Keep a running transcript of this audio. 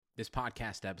This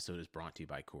podcast episode is brought to you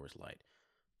by Coors Light.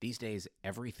 These days,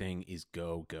 everything is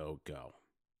go, go, go.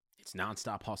 It's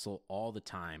nonstop hustle all the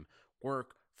time.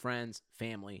 Work, friends,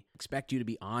 family expect you to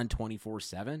be on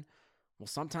 24/7. Well,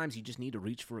 sometimes you just need to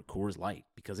reach for a Coors Light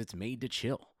because it's made to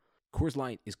chill. Coors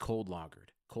Light is cold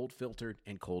lagered, cold filtered,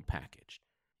 and cold packaged.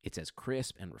 It's as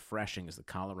crisp and refreshing as the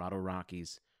Colorado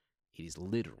Rockies. It is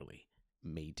literally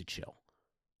made to chill.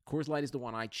 Coors Light is the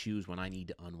one I choose when I need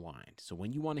to unwind. So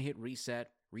when you want to hit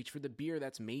reset, reach for the beer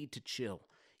that's made to chill.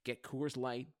 Get Coors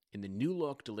Light in the new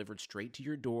look delivered straight to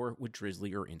your door with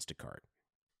Drizzly or Instacart.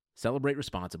 Celebrate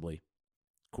responsibly.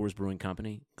 Coors Brewing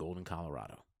Company, Golden,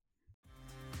 Colorado.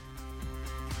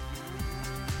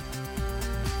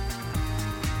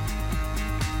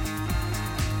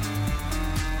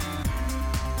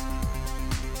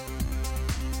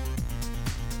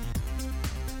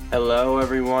 Hello,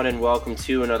 everyone, and welcome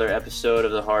to another episode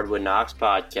of the Hardwood Knocks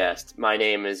podcast. My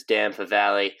name is Dan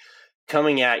Favale,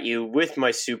 coming at you with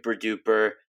my super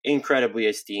duper, incredibly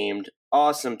esteemed,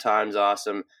 awesome times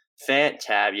awesome,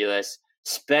 fantabulous,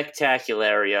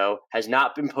 spectaculario, has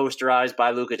not been posterized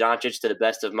by Luka Doncic to the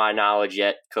best of my knowledge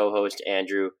yet, co-host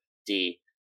Andrew D.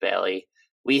 Bailey.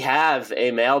 We have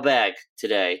a mailbag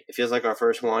today. It feels like our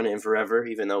first one in forever,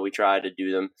 even though we try to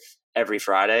do them every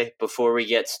Friday. Before we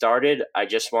get started, I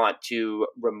just want to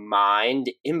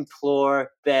remind,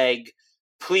 implore, beg,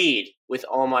 plead with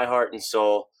all my heart and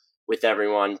soul with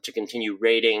everyone to continue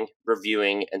rating,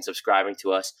 reviewing, and subscribing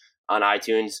to us on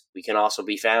iTunes. We can also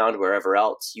be found wherever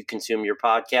else you consume your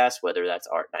podcast, whether that's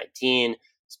Art19,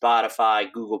 Spotify,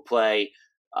 Google Play,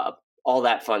 all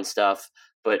that fun stuff.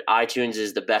 But iTunes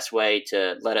is the best way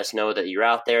to let us know that you're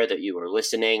out there, that you are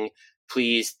listening.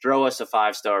 Please throw us a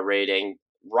 5-star rating.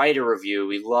 Write a review.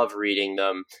 We love reading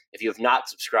them. If you have not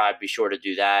subscribed, be sure to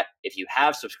do that. If you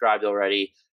have subscribed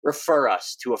already, refer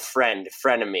us to a friend,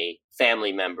 frenemy,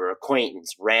 family member,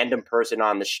 acquaintance, random person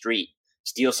on the street.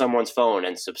 Steal someone's phone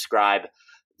and subscribe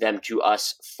them to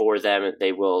us for them.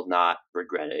 They will not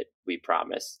regret it. We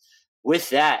promise. With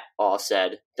that all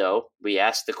said, though, we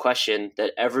ask the question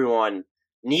that everyone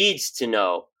needs to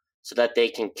know so that they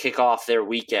can kick off their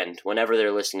weekend whenever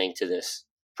they're listening to this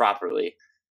properly.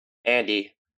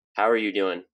 Andy, how are you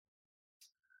doing?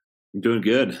 I'm doing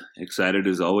good. Excited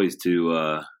as always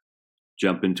to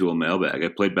jump into a mailbag. I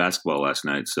played basketball last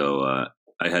night, so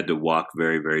I had to walk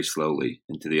very, very slowly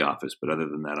into the office. But other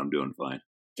than that, I'm doing fine.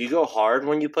 Do you go hard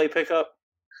when you play pickup?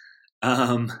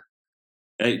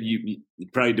 It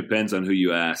probably depends on who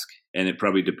you ask, and it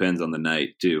probably depends on the night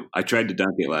too. I tried to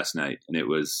dunk it last night, and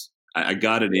I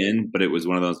got it in, but it was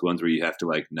one of those ones where you have to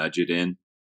like nudge it in.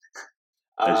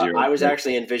 I was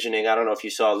actually envisioning, I don't know if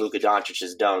you saw Luka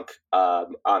Doncic's dunk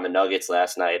on the Nuggets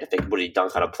last night. I think he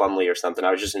dunked on a Plumlee or something. I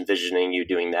was just envisioning you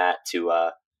doing that to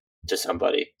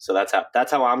somebody. So that's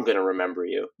how I'm going to remember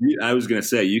you. I was going to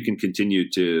say you can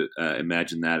continue to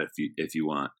imagine that if you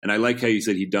want. And I like how you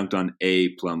said he dunked on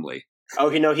a Plumlee. Oh,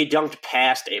 he dunked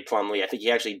past a Plumlee. I think he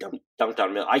actually dunked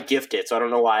on Mill. I gifted it, so I don't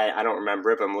know why I don't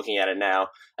remember it, but I'm looking at it now.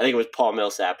 I think it was Paul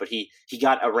Millsap, but he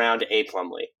got around a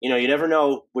Plumlee. You never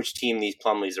know which team these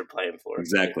Plumlees are playing for.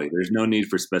 Exactly. There's no need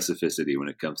for specificity when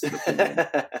it comes to the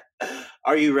Plumlee.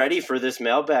 Are you ready for this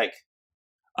mailbag?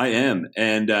 I am.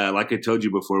 And like I told you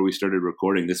before we started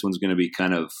recording, this one's going to be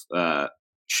kind of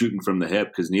shooting from the hip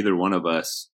because neither one of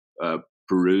us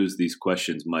perused these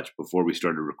questions much before we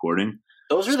started recording.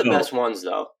 Those are the best ones,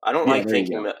 though. I don't like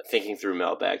thinking through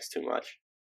mailbags too much.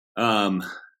 I'm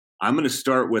going to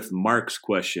start with Mark's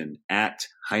question at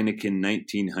Heineken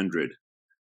 1900.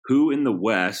 Who in the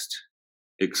West,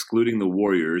 excluding the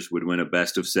Warriors, would win a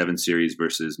best-of-7 series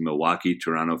versus Milwaukee,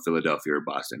 Toronto, Philadelphia, or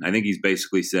Boston? I think he's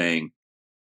basically saying,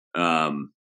 are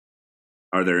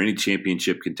there any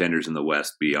championship contenders in the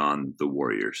West beyond the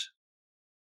Warriors?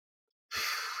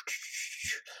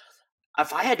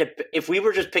 If we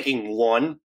were just picking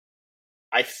one,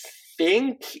 I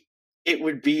think it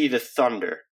would be the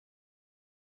Thunder.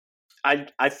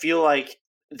 I feel like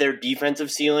their defensive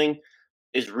ceiling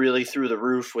is really through the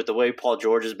roof with the way Paul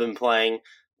George has been playing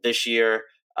this year,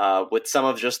 with some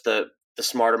of just the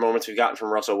smarter moments we've gotten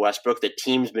from Russell Westbrook. The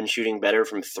team's been shooting better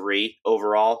from 3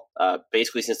 overall,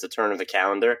 basically since the turn of the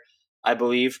calendar, I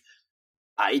believe.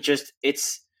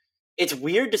 It's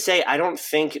weird to say I don't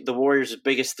think the Warriors'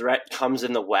 biggest threat comes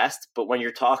in the West, but when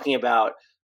you're talking about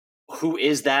who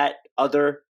is that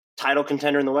other title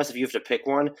contender in the West, if you have to pick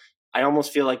one, I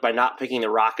almost feel like by not picking the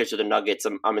Rockets or the Nuggets,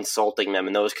 I'm insulting them,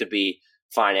 and those could be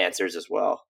fine answers as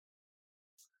well.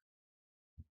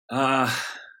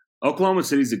 Oklahoma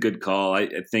City's a good call. I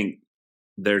think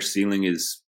their ceiling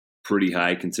is pretty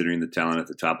high considering the talent at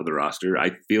the top of the roster.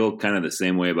 I feel kind of the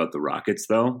same way about the Rockets,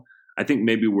 though. I think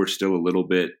maybe we're still a little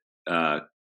bit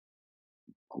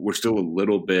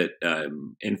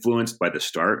influenced by the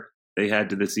start they had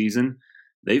to the season.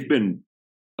 They've been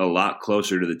a lot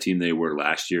closer to the team they were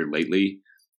last year lately.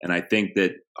 And I think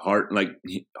that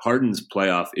Harden's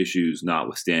playoff issues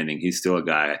notwithstanding, he's still a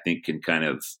guy I think can kind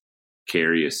of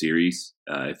carry a series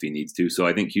if he needs to. So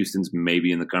I think Houston's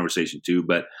maybe in the conversation too.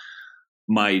 But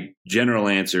my general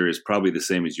answer is probably the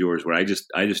same as yours, where I just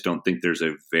don't think there's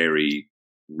a very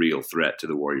real threat to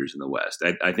the Warriors in the West.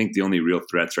 I think the only real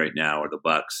threats right now are the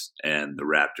Bucks and the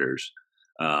Raptors.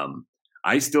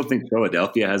 I still think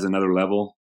Philadelphia has another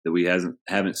level that we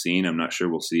haven't seen. I'm not sure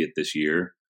we'll see it this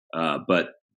year. But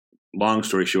long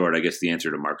story short, I guess the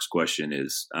answer to Mark's question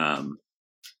is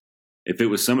if it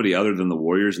was somebody other than the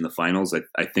Warriors in the finals,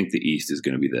 I think the East is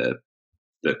going to be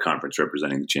the conference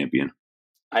representing the champion.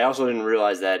 I also didn't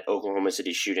realize that Oklahoma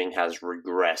City shooting has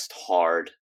regressed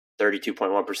hard,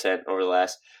 32.1% over the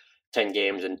last 10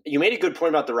 games. And you made a good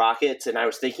point about the Rockets, and I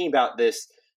was thinking about this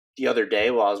the other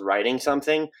day while I was writing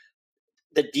something.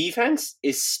 The defense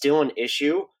is still an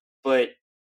issue, but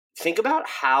think about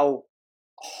how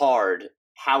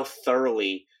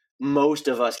thoroughly most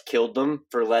of us killed them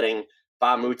for letting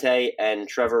Ba Mute and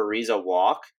Trevor Ariza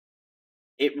walk.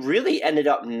 It really ended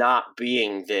up not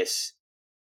being this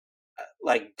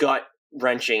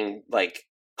gut-wrenching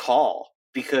call,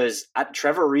 because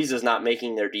Trevor Ariza is not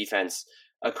making their defense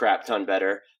a crap ton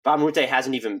better. Ba Mute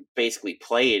hasn't even basically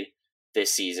played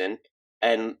this season,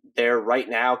 and they're right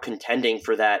now contending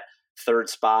for that third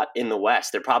spot in the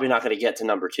West. They're probably not going to get to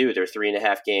number 2. They're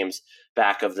 3.5 games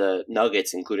back of the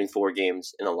Nuggets, including 4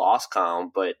 games in the loss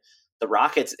column. But the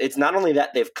Rockets, it's not only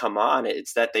that they've come on,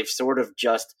 it's that they've sort of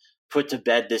just put to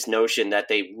bed this notion that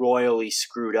they royally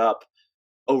screwed up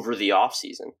over the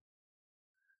offseason.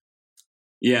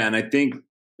 Yeah, and I think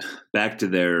back to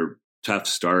their tough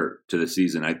start to the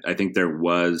season, I think there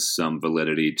was some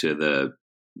validity to the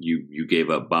you gave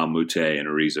up Ba Mute and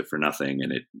Ariza for nothing,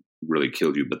 and it really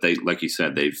killed you. But they, like you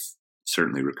said, they've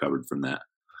certainly recovered from that.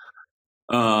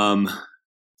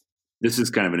 This is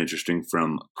kind of an interesting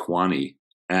from Kwani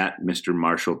at Mr.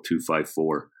 Marshall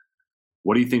 254.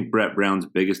 What do you think Brett Brown's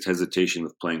biggest hesitation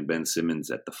with playing Ben Simmons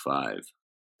at the 5?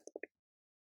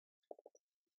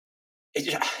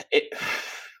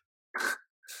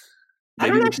 I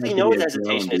don't actually know what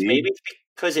hesitation is. Maybe it's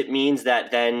because it means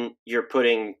that then you're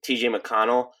putting TJ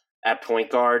McConnell at point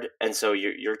guard, and so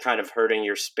you're kind of hurting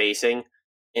your spacing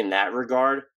in that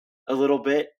regard a little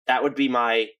bit. That would be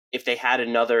if they had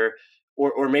another,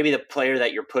 or maybe the player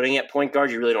that you're putting at point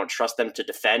guard, you really don't trust them to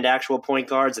defend actual point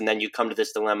guards, and then you come to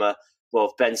this dilemma, well,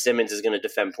 if Ben Simmons is going to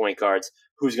defend point guards,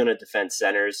 who's going to defend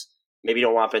centers? Maybe you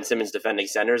don't want Ben Simmons defending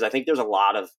centers. I think there's a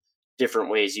lot of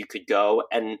different ways you could go,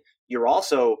 and you're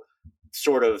also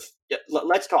sort of,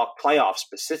 let's talk playoffs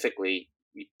specifically.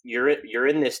 You're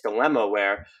in this dilemma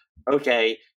where,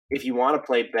 okay, if you want to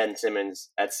play Ben Simmons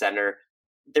at center,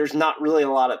 there's not really a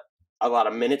lot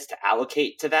of minutes to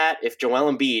allocate to that. If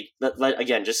Joel Embiid,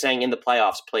 again, just saying in the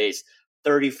playoffs, plays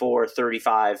 34,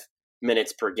 35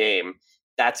 minutes per game,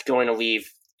 that's going to leave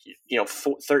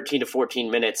 13 to 14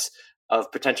 minutes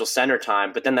of potential center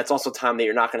time. But then that's also time that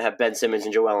you're not going to have Ben Simmons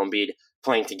and Joel Embiid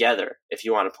playing together if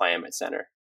you want to play him at center.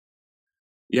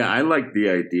 Yeah, I like the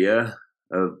idea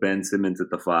of Ben Simmons at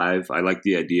the 5. I like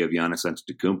the idea of Giannis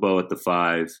Antetokounmpo at the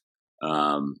 5.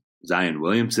 Zion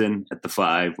Williamson at the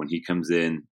 5 when he comes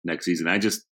in next season.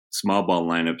 Small ball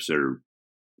lineups are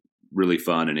really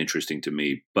fun and interesting to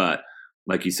me. But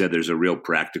like you said, there's a real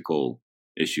practical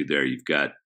issue there. You've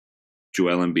got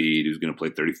Joel Embiid, who's going to play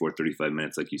 34, 35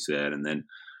 minutes, like you said. And then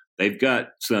they've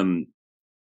got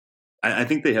I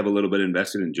think they have a little bit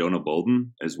invested in Jonah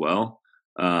Bolden as well.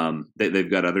 They've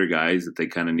got other guys that they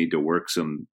kind of need to work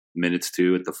some minutes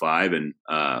to at the 5. And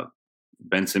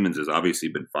Ben Simmons has obviously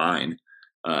been fine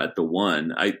at the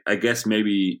 1. I guess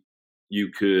maybe you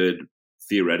could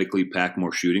theoretically pack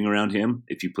more shooting around him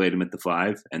if you played him at the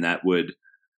 5, and that would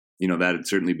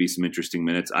certainly be some interesting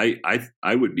minutes. I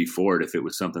would be for it if it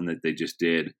was something that they just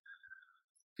did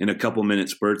in a couple minute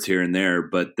spurts here and there.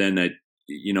 But then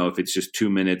if it's just 2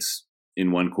 minutes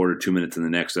in one quarter, 2 minutes in the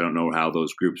next, I don't know how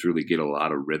those groups really get a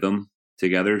lot of rhythm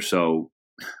together. So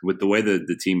with the way that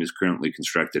the team is currently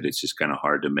constructed, it's just kind of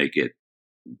hard to make it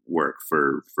work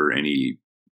for any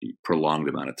prolonged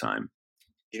amount of time.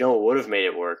 You know what would have made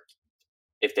it work?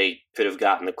 If they could have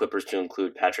gotten the Clippers to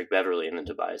include Patrick Beverley in the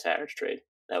Tobias Harris trade.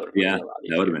 That would have been a lot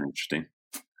easier. That would have been interesting.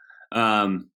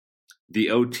 The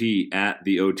OT at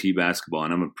the OT basketball,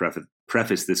 and I'm going to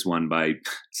preface this one by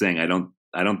saying I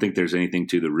don't think there's anything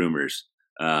to the rumors.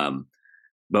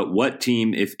 But what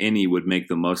team, if any, would make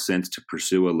the most sense to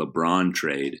pursue a LeBron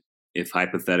trade if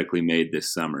hypothetically made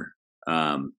this summer?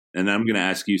 And I'm going to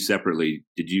ask you separately.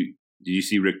 Did you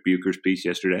see Rick Bucher's piece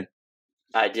yesterday?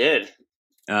 I did.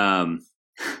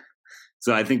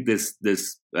 So I think this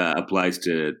applies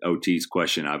to OT's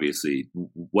question, obviously.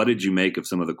 What did you make of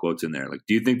some of the quotes in there? Like,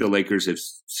 do you think the Lakers have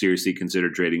seriously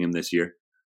considered trading him this year?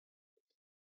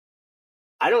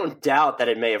 I don't doubt that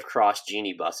it may have crossed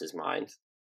Jeannie Buss's mind.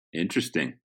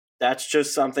 Interesting. That's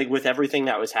just something with everything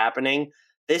that was happening.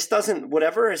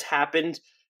 Whatever has happened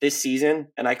this season,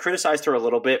 and I criticized her a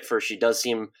little bit for she does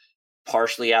seem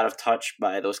partially out of touch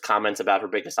by those comments about her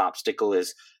biggest obstacle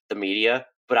is the media.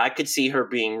 But I could see her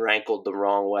being rankled the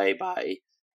wrong way by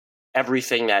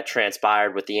everything that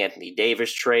transpired with the Anthony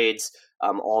Davis trades,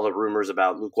 all the rumors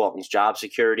about Luke Walton's job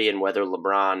security and whether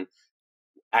LeBron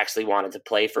actually wanted to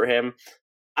play for him.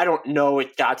 I don't know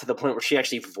it got to the point where she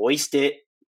actually voiced it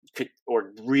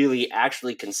or really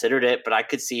actually considered it, but I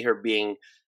could see her being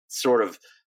sort of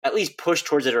at least pushed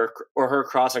towards it or her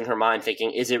crossing her mind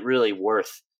thinking, is it really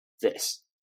worth this?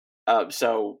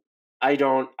 So I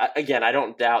don't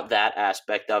doubt that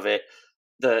aspect of it.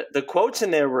 The quotes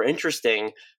in there were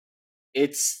interesting.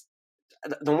 It's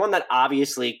the one that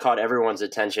obviously caught everyone's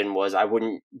attention was I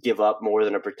wouldn't give up more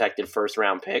than a protected first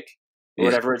round pick, or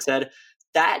whatever it said.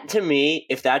 That to me,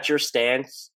 if that's your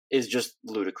stance, is just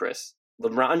ludicrous.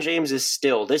 LeBron James is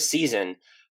still this season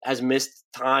has missed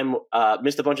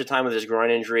a bunch of time with his groin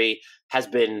injury.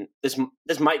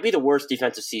 This might be the worst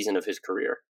defensive season of his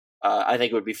career. I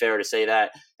think it would be fair to say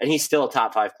that. And he's still a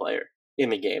top 5 player in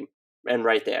the game and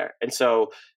right there. And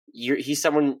so he's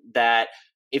someone that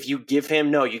if you give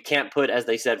him, you can't put, as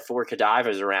they said, 4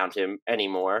 cadavers around him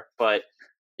anymore. But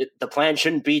the plan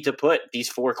shouldn't be to put these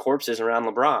 4 corpses around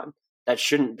LeBron. That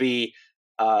shouldn't be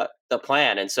the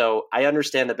plan. And so I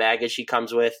understand the baggage he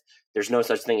comes with. There's no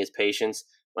such thing as patience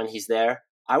when he's there.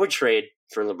 I would trade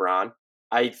for LeBron.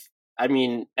 I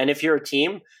mean, and if you're a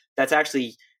team that's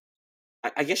actually –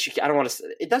 I guess I don't want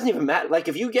to – it doesn't even matter. Like,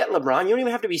 if you get LeBron, you don't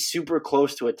even have to be super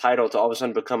close to a title to all of a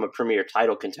sudden become a premier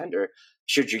title contender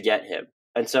should you get him.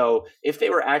 And so if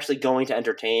they were actually going to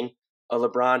entertain a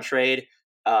LeBron trade,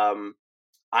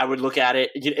 I would look at it,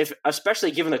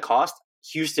 especially given the cost.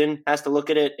 Houston has to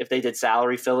look at it if they did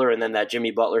salary filler and then that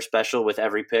Jimmy Butler special with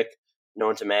every pick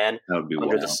known to man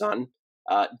under the sun.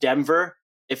 Denver,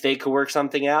 if they could work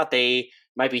something out, they –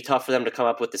 might be tough for them to come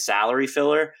up with the salary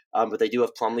filler, but they do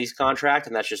have Plumlee's contract,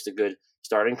 and that's just a good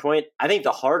starting point. I think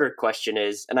the harder question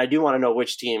is, and I do want to know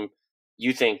which team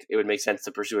you think it would make sense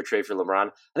to pursue a trade for LeBron.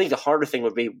 I think the harder thing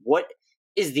would be, what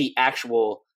is the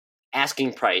actual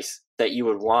asking price that you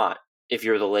would want if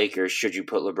you're the Lakers should you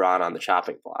put LeBron on the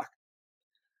chopping block?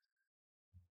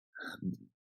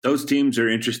 Those teams are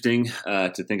interesting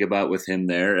to think about with him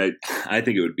there. I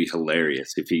think it would be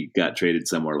hilarious if he got traded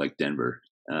somewhere like Denver.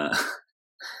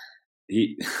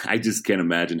 I just can't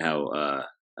imagine how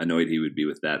annoyed he would be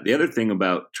with that. The other thing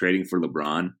about trading for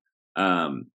LeBron,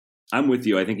 I'm with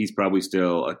you. I think he's probably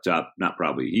still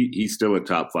he's still a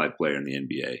top 5 player in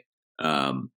the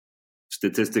NBA.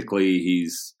 Statistically,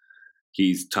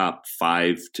 he's top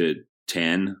 5 to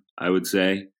 10, I would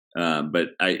say. But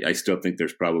I still think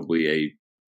there's probably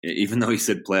even though he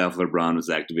said playoff LeBron was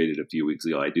activated a few weeks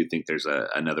ago, I do think there's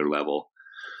another level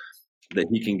that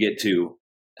he can get to.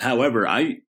 However,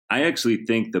 I actually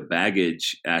think the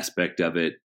baggage aspect of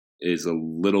it is a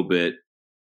little bit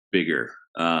bigger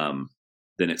than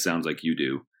it sounds like you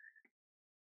do.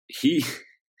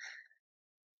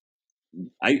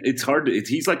 It's hard to.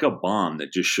 He's like a bomb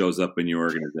that just shows up in your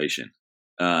organization,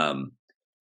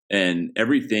 and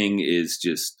everything is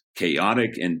just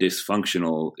chaotic and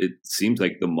dysfunctional. It seems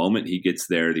like the moment he gets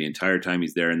there, the entire time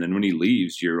he's there, and then when he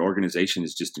leaves, your organization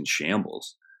is just in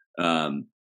shambles.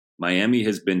 Miami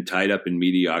has been tied up in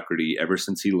mediocrity ever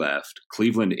since he left.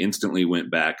 Cleveland instantly went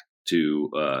back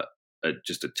to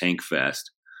just a tank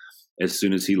fest as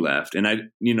soon as he left. And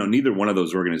neither one of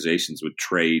those organizations would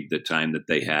trade the time that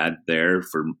they had there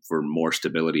for more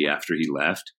stability after he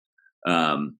left.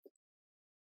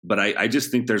 But I just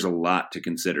think there's a lot to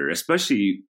consider,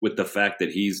 especially with the fact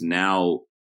that he's now,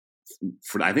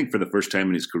 I think for the first time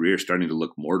in his career, starting to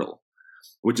look mortal.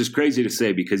 Which is crazy to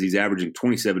say because he's averaging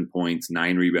 27 points,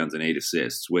 9 rebounds, and 8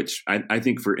 assists, which I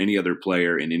think for any other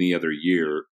player in any other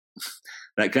year,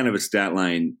 that kind of a stat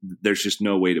line, there's just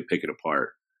no way to pick it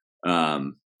apart.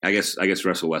 I guess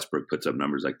Russell Westbrook puts up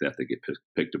numbers like that get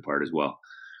picked apart as well.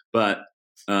 But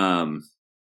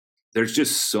there's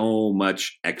just so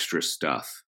much extra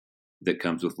stuff that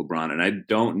comes with LeBron. And I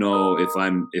don't know if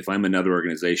I'm another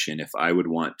organization, if I would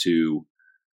want to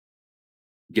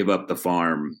give up the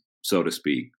farm, so to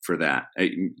speak, for that.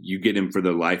 You get him for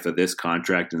the life of this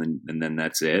contract and then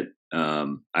that's it.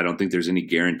 I don't think there's any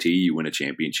guarantee you win a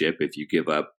championship if you give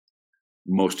up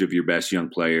most of your best young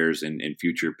players and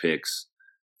future picks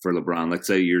for LeBron. Let's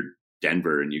say you're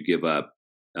Denver and you give up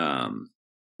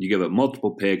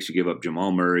multiple picks. You give up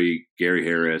Jamal Murray, Gary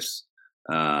Harris.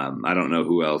 I don't know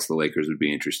who else the Lakers would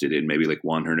be interested in. Maybe like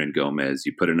Juan Hernangomez.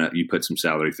 You put some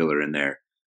salary filler in there.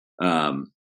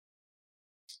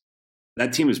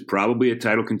 That team is probably a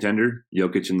title contender.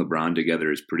 Jokic and LeBron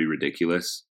together is pretty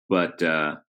ridiculous. But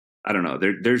I don't know.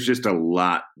 There's just a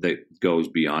lot that goes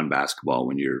beyond basketball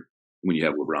when you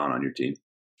have LeBron on your team.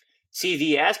 See,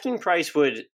 the asking price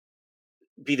would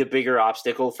be the bigger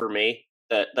obstacle for me.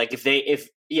 That like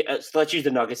so let's use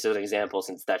the Nuggets as an example,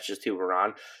 since that's just who we're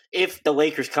on. If the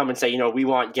Lakers come and say, we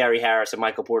want Gary Harris and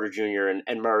Michael Porter Jr.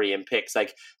 and Murray and picks,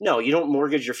 like, no, you don't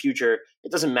mortgage your future.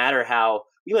 It doesn't matter how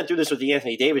we went through this with the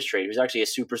Anthony Davis trade, who's actually a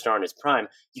superstar in his prime.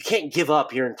 You can't give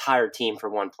up your entire team for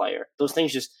one player. Those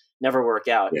things just never work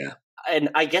out. Yeah. And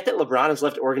I get that LeBron has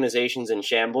left organizations in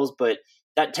shambles, but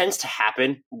that tends to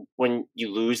happen when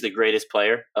you lose the greatest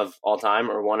player of all time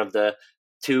or one of the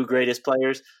two greatest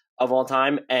players of all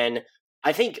time. And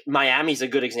I think Miami's a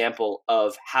good example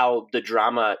of how the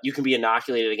drama, you can be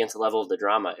inoculated against the level of the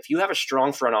drama. If you have a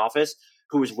strong front office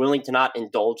who is willing to not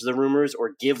indulge the rumors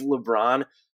or give LeBron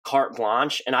carte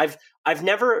blanche, and I've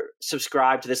never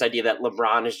subscribed to this idea that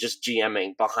LeBron is just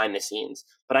GMing behind the scenes,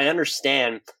 but I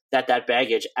understand that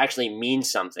baggage actually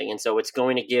means something. And so it's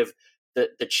going to give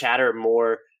the chatter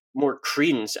more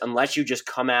credence unless you just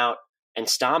come out and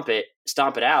stomp it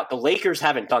out. The Lakers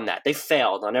haven't done that. They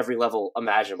failed on every level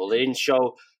imaginable. They didn't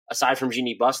show, aside from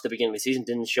Jeanie Buss at the beginning of the season,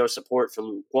 didn't show support for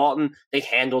Luke Walton. They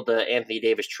handled the Anthony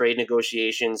Davis trade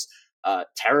negotiations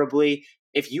terribly.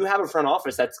 If you have a front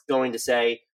office that's going to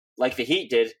say, like the Heat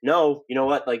did, no, you know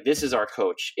what, like this is our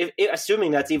coach,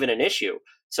 assuming that's even an issue.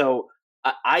 So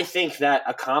I think that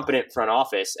a competent front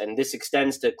office, and this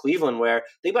extends to Cleveland, where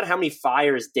think about how many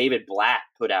fires David Blatt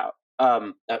put out.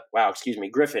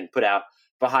 Griffin put out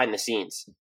behind the scenes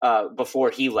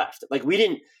before he left. Like, we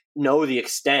didn't know the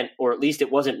extent, or at least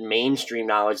it wasn't mainstream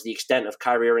knowledge, the extent of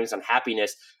Kyrie Irving's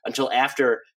unhappiness until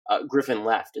after Griffin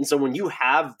left. And so when you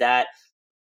have that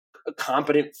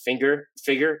competent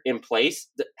figure in place,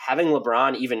 having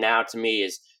LeBron even now to me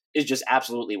is just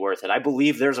absolutely worth it. I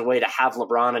believe there's a way to have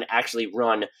LeBron and actually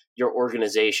run your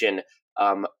organization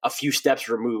a few steps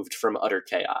removed from utter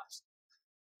chaos.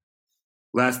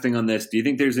 Last thing on this, do you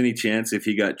think there's any chance if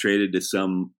he got traded to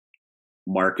some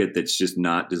market that's just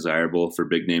not desirable for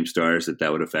big name stars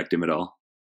that would affect him at all?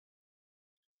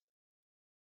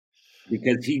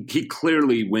 Because he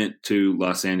clearly went to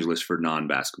Los Angeles for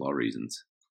non-basketball reasons.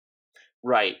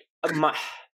 Right.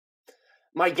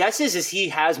 My guess is he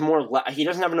has more. He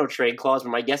doesn't have no trade clause, but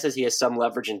my guess is he has some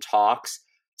leverage in talks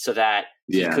so that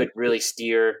he could really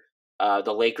steer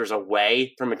the Lakers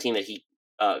away from a team that he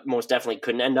most definitely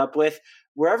couldn't end up with.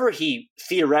 Wherever he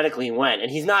theoretically went,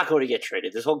 and he's not going to get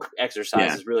traded. This whole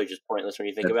exercise is really just pointless when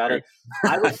you think about it.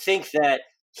 I would think that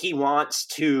he wants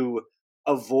to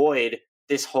avoid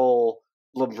this whole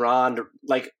LeBron,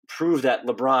 like prove that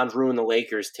LeBron ruined the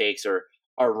Lakers takes are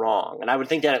wrong. And I would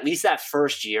think that at least that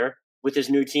first year with his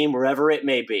new team, wherever it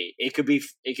may be, it could be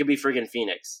friggin'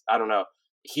 Phoenix. I don't know.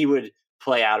 He would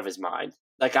play out of his mind.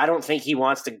 Like, I don't think he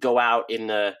wants to go out in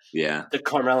the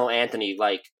Carmelo Anthony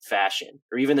like fashion,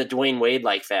 or even the Dwayne Wade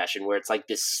like fashion, where it's like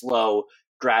this slow,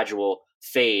 gradual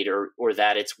fade, or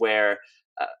that it's where.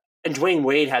 And Dwayne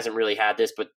Wade hasn't really had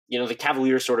this, but the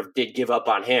Cavaliers sort of did give up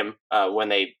on him when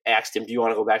they asked him, "Do you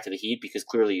want to go back to the Heat? Because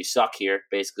clearly you suck here."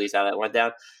 Basically, is how that went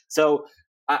down. So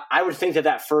I would think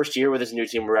that first year with his new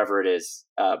team, wherever it is,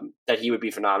 that he would be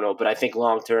phenomenal. But I think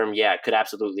long term, it could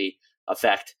absolutely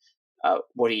affect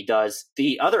what he does.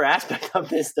 The other aspect of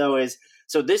this, though, is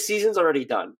so this season's already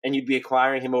done, and you'd be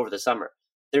acquiring him over the summer.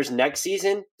 There's next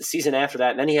season, the season after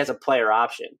that, and then he has a player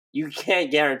option. You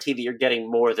can't guarantee that you're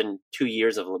getting more than 2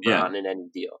 years of LeBron in any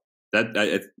deal. That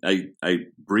I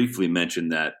briefly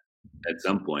mentioned that at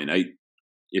some point.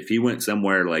 If he went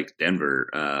somewhere like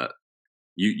Denver,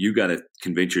 you got to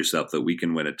convince yourself that we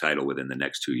can win a title within the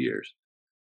next 2 years,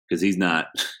 because he's not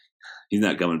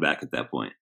coming back at that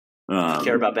point. If you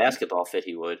care about basketball fit,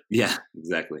 he would. Yeah,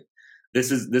 exactly.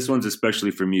 This one's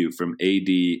especially from you, from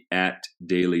AD at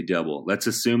Daily Double. Let's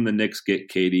assume the Knicks get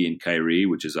KD and Kyrie,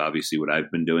 which is obviously what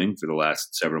I've been doing for the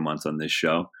last several months on this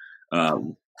show.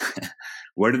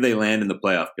 Where do they land in the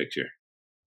playoff picture?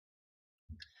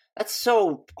 That's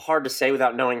so hard to say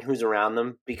without knowing who's around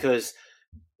them, because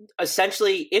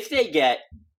essentially, if they get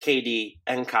KD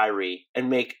and Kyrie and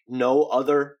make no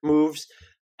other moves,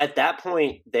 at that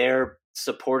point, their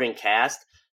supporting cast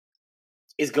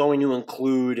is going to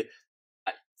include,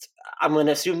 I'm going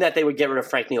to assume that they would get rid of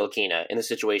Frank Ntilikina in the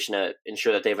situation to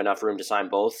ensure that they have enough room to sign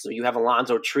both. So you have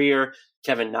Alonzo Trier,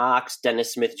 Kevin Knox,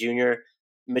 Dennis Smith Jr.,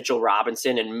 Mitchell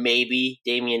Robinson, and maybe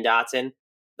Damian Dotson.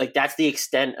 Like, that's the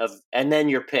extent of, and then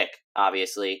your pick,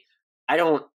 obviously.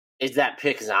 Is that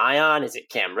pick Zion? Is it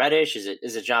Cam Reddish? Is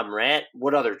it John Morant?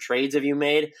 What other trades have you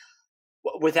made?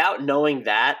 Without knowing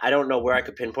that, I don't know where I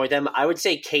could pinpoint them. I would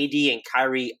say KD and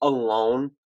Kyrie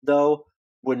alone, though,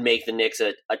 would make the Knicks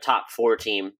a top 4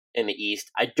 team in the East.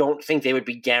 I don't think they would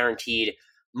be guaranteed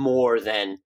more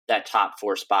than that top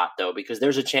 4 spot, though, because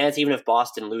there's a chance, even if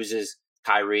Boston loses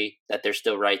Kyrie, that they're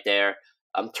still right there.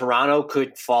 Toronto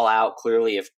could fall out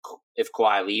clearly if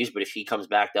Kawhi leaves, but if he comes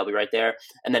back, they'll be right there.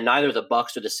 And then neither the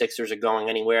Bucks or the Sixers are going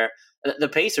anywhere. The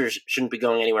Pacers shouldn't be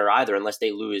going anywhere either unless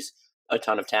they lose a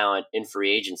ton of talent in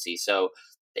free agency. So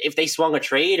if they swung a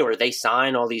trade or they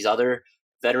sign all these other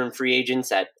veteran free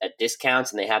agents at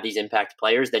discounts and they have these impact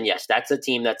players, then yes, that's a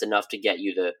team that's enough to get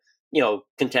you to,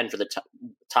 contend for the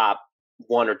top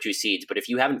 1 or 2 seeds. But if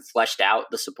you haven't fleshed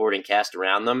out the supporting cast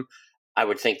around them, I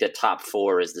would think that top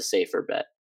 4 is the safer bet.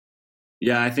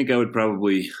 Yeah, I think I would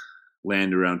probably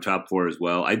land around top 4 as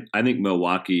well. I think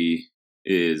Milwaukee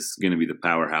is going to be the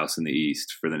powerhouse in the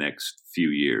East for the next few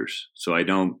years. So I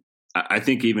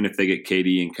think even if they get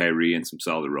KD and Kyrie and some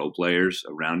solid role players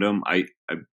around them, I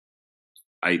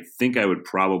think I would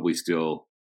probably still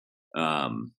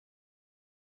think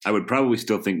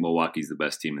Milwaukee's the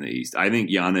best team in the East. I think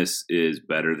Giannis is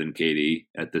better than KD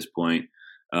at this point.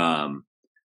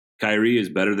 Kyrie is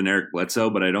better than Eric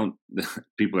Bledsoe, but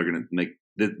people are going to make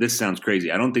this sounds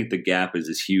crazy. I don't think the gap is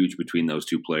as huge between those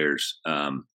 2 players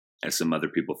as some other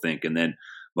people think. And then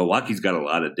Milwaukee's got a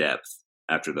lot of depth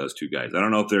after those 2 guys. I don't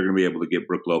know if they're going to be able to get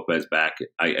Brook Lopez back.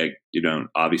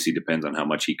 Obviously depends on how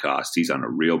much he costs. He's on a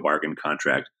real bargain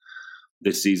contract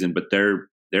this season, but their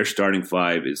starting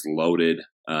 5 is loaded.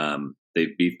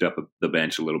 They've beefed up the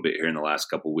bench a little bit here in the last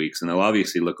couple of weeks, and they'll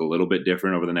obviously look a little bit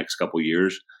different over the next couple of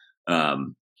years.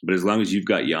 But as long as you've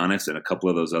got Giannis and a couple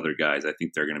of those other guys, I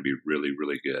think they're going to be really,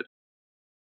 really good.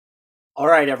 All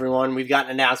right, everyone, we've got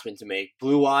an announcement to make.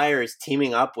 Blue Wire is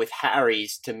teaming up with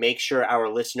Harry's to make sure our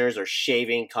listeners are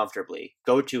shaving comfortably.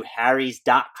 Go to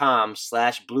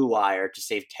harrys.com/Blue Wire to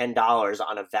save $10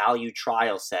 on a value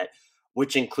trial set,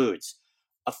 which includes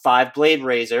a 5-blade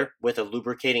razor with a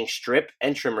lubricating strip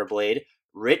and trimmer blade,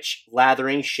 rich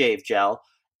lathering shave gel,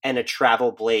 and a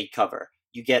travel blade cover.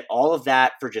 You get all of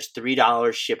that for just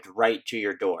 $3 shipped right to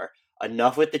your door.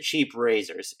 Enough with the cheap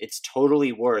razors. It's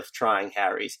totally worth trying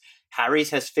Harry's. Harry's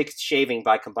has fixed shaving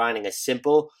by combining a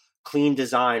simple, clean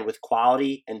design with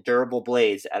quality and durable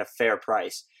blades at a fair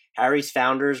price. Harry's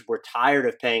founders were tired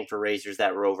of paying for razors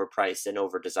that were overpriced and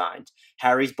overdesigned.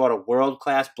 Harry's bought a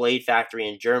world-class blade factory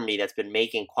in Germany that's been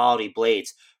making quality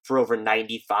blades for over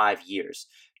 95 years.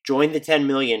 Join the 10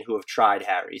 million who have tried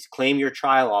Harry's. Claim your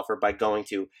trial offer by going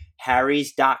to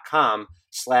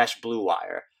harrys.com/Blue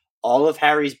Wire. All of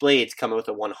Harry's blades come with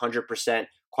a 100%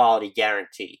 quality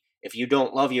guarantee. If you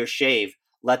don't love your shave,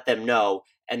 let them know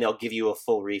and they'll give you a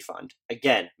full refund.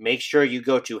 Again, make sure you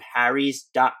go to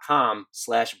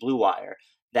harrys.com/Blue Wire.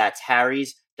 That's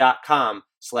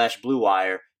harrys.com/Blue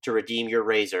Wire to redeem your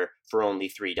razor for only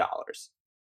 $3.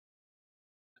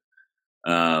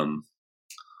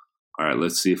 All right,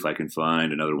 let's see if I can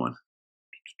find another one.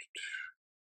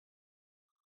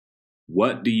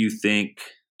 What do you think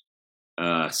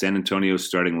San Antonio's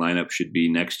starting lineup should be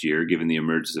next year, given the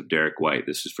emergence of Derek White?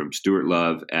 This is from Stuart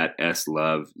Love at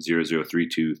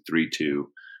slove003232.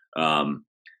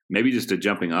 Maybe just a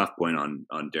jumping off point on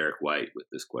Derek White with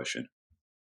this question.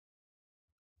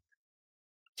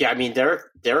 Yeah, I mean,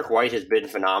 Derek White has been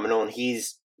phenomenal, and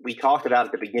we talked about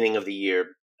at the beginning of the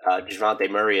year, DeJounte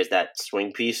Murray is that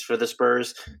swing piece for the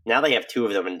Spurs. Now they have 2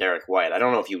 of them in Derek White. I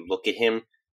don't know if you look at him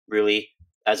really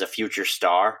as a future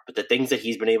star, but the things that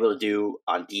he's been able to do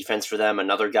on defense for them,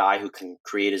 another guy who can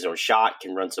create his own shot,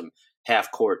 can run some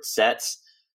half-court sets.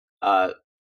 I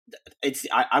guess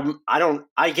I don't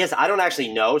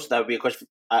actually know, so that would be a question.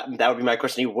 That would be my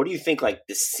question to you. What do you think like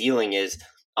the ceiling is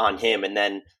on him? And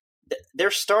then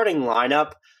their starting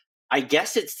lineup, I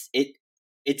guess it's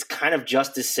kind of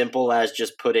just as simple as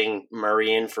just putting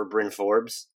Murray in for Bryn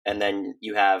Forbes, and then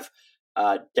you have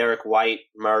Derek White,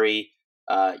 Murray,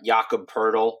 Jakob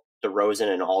Poeltl,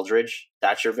 DeRozan, and Aldridge.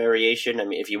 That's your variation. I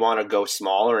mean, if you want to go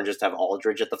smaller and just have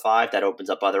Aldridge at the 5, that opens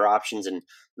up other options, and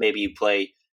maybe you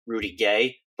play Rudy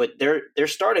Gay. But their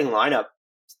starting lineup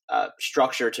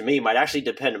structure, to me, might actually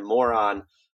depend more on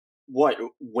what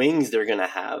wings they're going to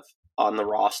have on the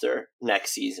roster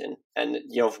next season. And,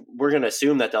 we're going to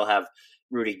assume that they'll have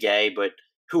Rudy Gay, but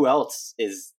who else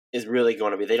is really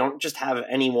going to be? They don't just have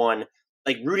anyone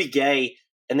like Rudy Gay,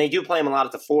 and they do play him a lot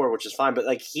at the 4, which is fine, but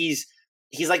like he's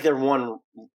like their one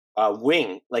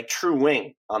wing, like true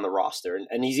wing on the roster,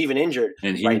 and he's even injured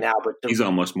right now. But he's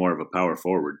almost more of a power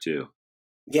forward too.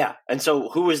 Yeah, and so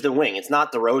who is the wing? It's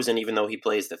not DeRozan, even though he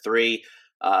plays the 3.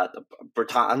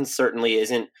 Bertans certainly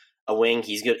isn't a wing.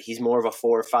 He's good. He's more of a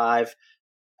 4 or 5.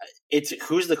 It's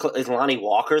is Lonnie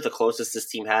Walker the closest this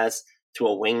team has to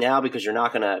a wing now? Because you're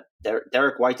not gonna.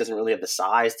 Derek White doesn't really have the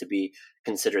size to be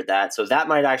considered that. So that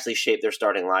might actually shape their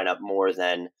starting lineup more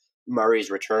than Murray's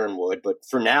return would. But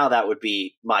for now, that would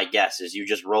be my guess. Is you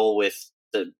just roll with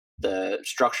the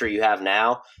structure you have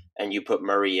now, and you put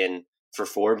Murray in for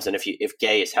Forbes. And if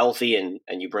Gay is healthy and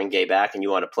you bring Gay back and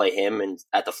you want to play him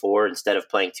at the 4 instead of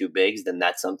playing 2 bigs, then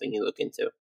that's something you look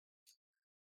into.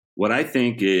 What I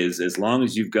think is, as long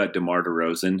as you've got DeMar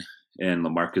DeRozan and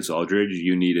LaMarcus Aldridge,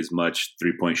 you need as much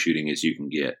 3-point shooting as you can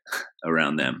get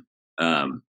around them.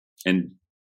 And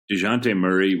DeJounte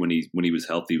Murray, when he was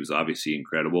healthy, was obviously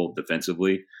incredible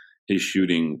defensively. His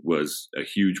shooting was a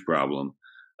huge problem.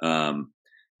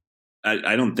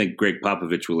 I don't think Greg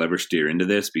Popovich will ever steer into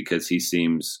this because he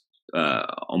seems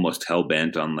almost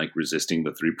hell-bent on like resisting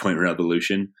the 3-point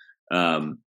revolution.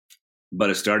 But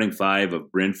a starting 5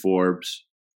 of Bryn Forbes,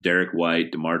 Derek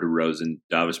White, DeMar DeRozan,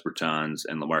 Davis Bertans,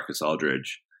 and LaMarcus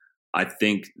Aldridge, I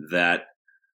think that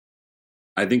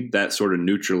sort of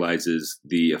neutralizes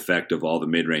the effect of all the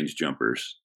mid-range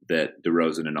jumpers that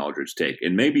DeRozan and Aldridge take.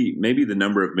 And maybe the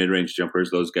number of mid-range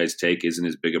jumpers those guys take isn't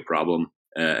as big a problem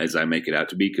as I make it out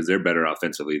to be, because they're better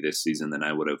offensively this season than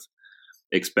I would have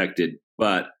expected.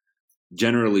 But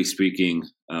generally speaking,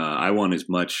 I want as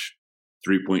much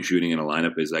 3-point shooting in a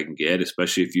lineup as I can get,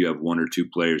 especially if you have 1 or 2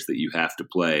 players that you have to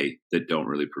play that don't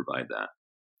really provide that.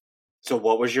 So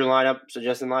what was your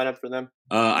suggested lineup for them?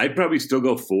 I'd probably still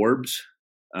go Forbes,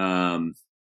 and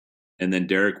then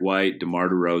Derek White, DeMar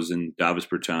DeRozan, Davis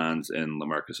Bertans, and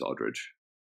LaMarcus Aldridge.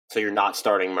 So you're not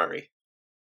starting Murray?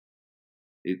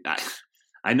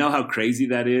 I know how crazy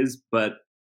that is, but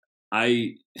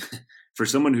for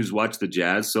someone who's watched the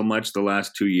Jazz so much the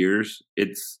last 2 years,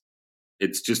 it's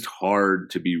just hard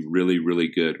to be really, really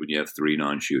good when you have 3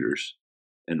 non-shooters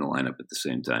in the lineup at the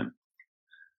same time.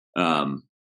 And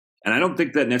I don't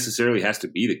think that necessarily has to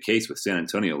be the case with San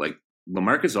Antonio. Like,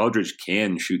 LaMarcus Aldridge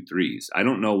can shoot threes. I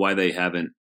don't know why they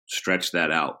haven't stretched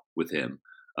that out with him.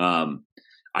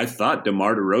 I thought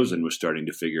DeMar DeRozan was starting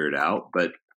to figure it out,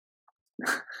 but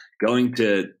going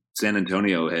to San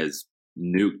Antonio has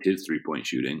nuked his 3-point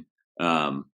shooting.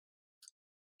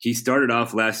 He started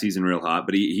off last season real hot,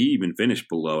 but he even finished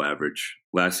below average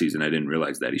last season. I didn't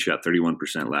realize that. He shot 31%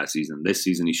 last season. This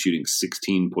season, he's shooting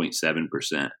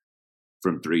 16.7%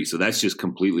 from 3. So that's just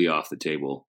completely off the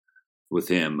table with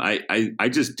him. I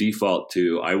just default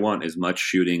to, I want as much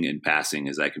shooting and passing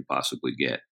as I can possibly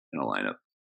get in a lineup.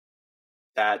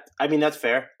 That's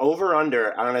fair. Over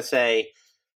under, I'm going to say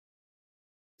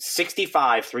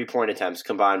 65 3-point attempts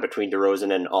combined between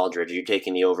DeRozan and Aldridge. Are you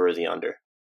taking the over or the under?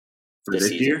 For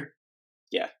this year?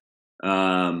 Yeah.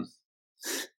 I'm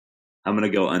going to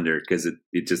go under because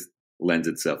it just lends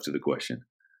itself to the question.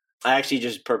 I actually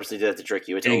just purposely did it to trick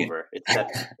you. It's over.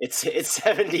 It's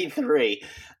 73.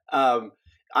 I'm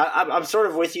sort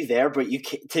of with you there, but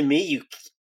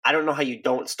I don't know how you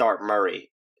don't start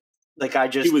Murray. Like I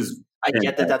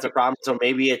get that's a problem. So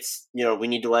maybe it's, we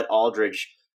need to let Aldridge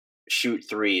shoot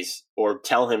threes or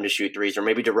tell him to shoot threes, or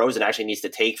maybe DeRozan actually needs to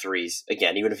take threes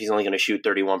again, even if he's only going to shoot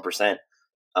 31%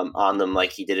 on them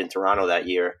like he did in Toronto that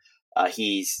year.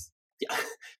 He's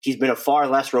been a far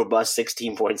less robust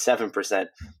 16.7%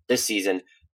 this season.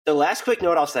 The last quick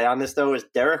note I'll say on this, though, is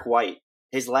Derek White,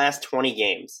 his last 20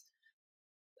 games,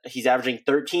 he's averaging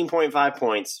 13.5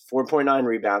 points, 4.9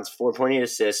 rebounds, 4.8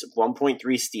 assists,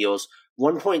 1.3 steals,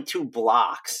 1.2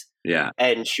 blocks. Yeah.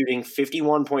 And shooting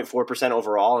 51.4%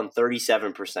 overall and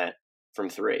 37% from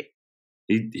 3.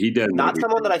 He does. Not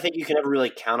someone that I think you can ever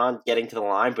really count on getting to the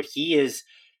line, but he is,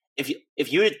 if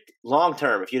you had long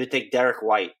term, if you had to take Derek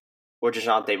White or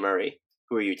DeJounte Murray,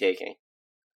 who are you taking?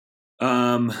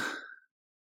 I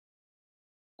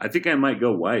think I might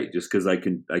go White just because I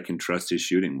can trust his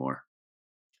shooting more.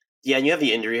 Yeah, and you have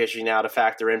the injury history now to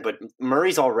factor in, but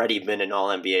Murray's already been an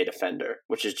All-NBA defender,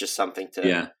 which is just something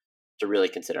to really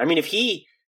consider. I mean, if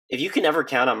you can ever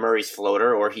count on Murray's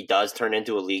floater, or he does turn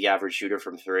into a league average shooter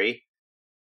from 3,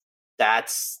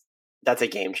 that's a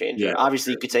game changer. Yeah,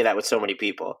 obviously, you could say that with so many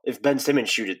people. If Ben Simmons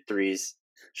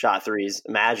shot threes,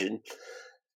 imagine.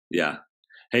 Yeah.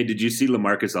 Hey, did you see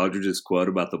LaMarcus Aldridge's quote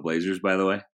about the Blazers, by the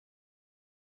way?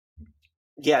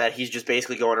 Yeah, that he's just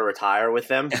basically going to retire with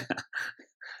them.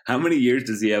 How many years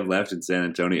does he have left in San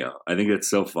Antonio? I think that's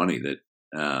so funny that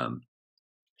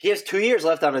He has 2 years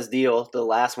left on his deal, the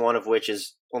last one of which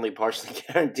is only partially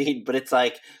guaranteed. But it's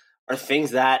like, are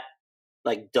things that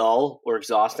like dull or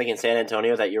exhausting in San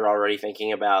Antonio that you're already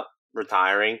thinking about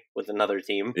retiring with another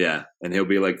team? Yeah, and he'll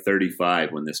be like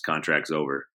 35 when this contract's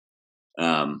over.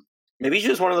 Maybe he's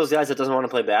just one of those guys that doesn't want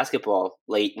to play basketball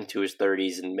late into his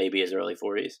 30s and maybe his early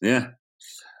 40s. Yeah.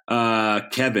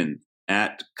 Kevin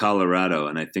at Colorado,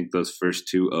 and I think those first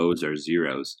two O's are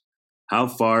zeros. How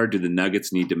far do the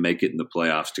Nuggets need to make it in the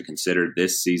playoffs to consider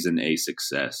this season a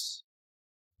success?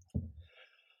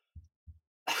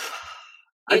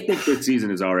 I think this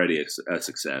season is already a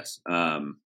success.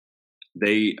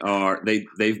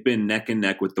 They've been neck and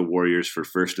neck with the Warriors for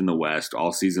first in the West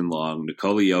all season long.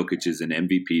 Nikola Jokic is in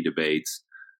MVP debates.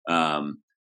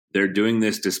 They're doing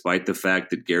this despite the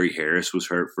fact that Gary Harris was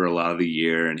hurt for a lot of the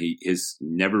year, and he has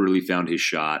never really found his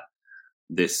shot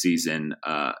this season.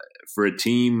 For a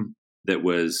team that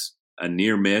was a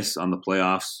near miss on the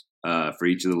playoffs for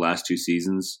each of the last two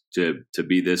seasons to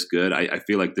be this good, I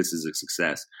feel like this is a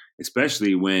success,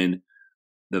 especially when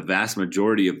the vast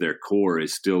majority of their core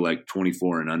is still like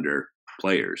 24 and under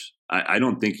players. I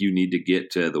don't think you need to get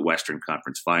to the Western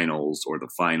Conference Finals or the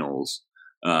finals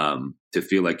to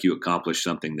feel like you accomplished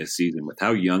something this season. With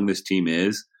how young this team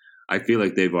is, I feel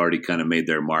like they've already kind of made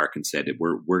their mark and said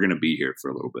we're going to be here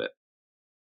for a little bit.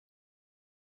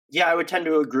 Yeah, I would tend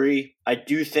to agree. I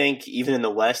do think even in the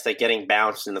West that getting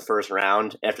bounced in the first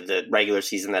round after the regular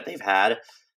season that they've had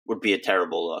would be a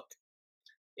terrible look.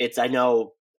 I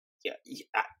know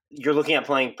you're looking at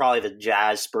playing probably the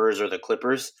Jazz, Spurs, or the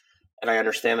Clippers, and I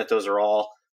understand that those are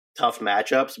all tough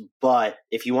matchups, but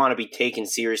if you want to be taken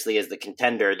seriously as the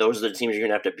contender, those are the teams you're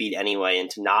going to have to beat anyway, and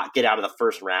to not get out of the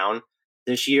first round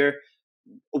this year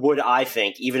would, I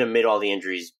think, even amid all the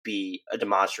injuries, be a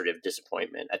demonstrative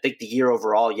disappointment. I think the year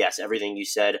overall, yes, everything you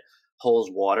said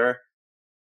holds water,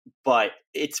 but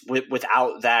it's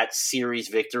without that series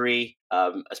victory,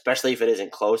 especially if it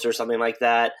isn't close or something like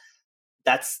that,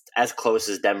 that's as close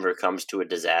as Denver comes to a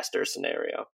disaster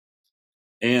scenario.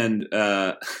 And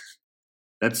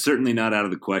that's certainly not out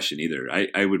of the question either.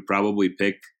 I would probably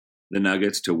pick the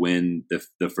Nuggets to win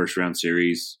the first round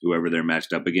series, whoever they're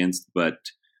matched up against. But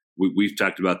we've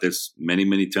talked about this many,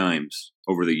 many times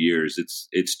over the years.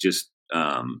 It's just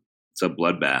it's a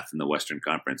bloodbath in the Western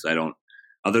Conference.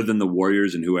 Other than the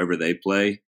Warriors and whoever they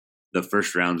play, the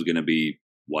first round's going to be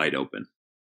wide open.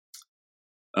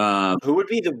 Who would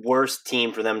be the worst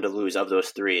team for them to lose of those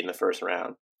three in the first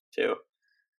round, too?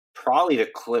 Probably the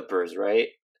Clippers, right?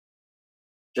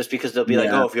 Just because they'll be like,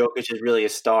 oh, if Jokic is really a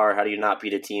star, how do you not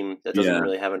beat a team that doesn't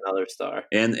really have another star?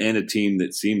 And a team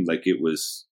that seemed like it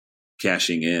was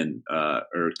cashing in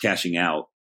or cashing out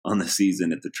on the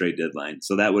season at the trade deadline.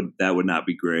 So that would not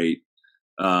be great.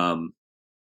 I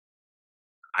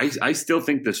still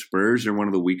think the Spurs are one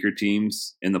of the weaker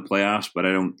teams in the playoffs, but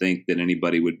I don't think that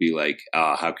anybody would be like,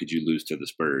 how could you lose to the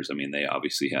Spurs? I mean, they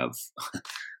obviously have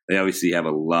a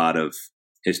lot of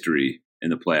history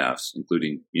in the playoffs,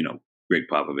 including, Greg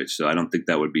Popovich. So I don't think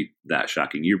that would be that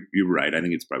shocking. You're right. I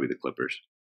think it's probably the Clippers.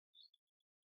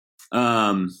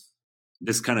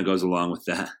 This kind of goes along with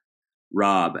that.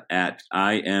 Rob at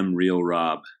I am real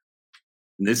Rob.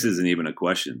 And this isn't even a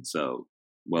question, so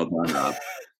well done, Rob.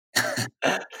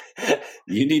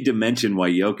 You need to mention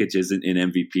why Jokic isn't in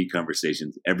MVP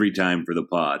conversations every time for the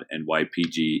pod and why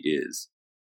PG is.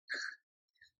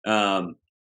 I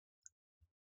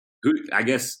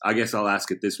guess I'll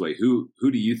ask it this way. Who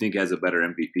do you think has a better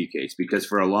MVP case? Because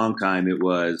for a long time it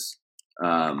was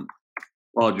Paul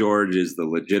George is the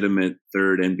legitimate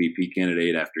third MVP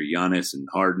candidate after Giannis and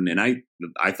Harden, and I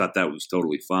thought that was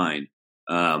totally fine.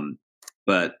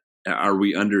 But are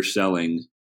we underselling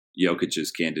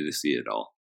Jokic's candidacy at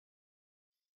all?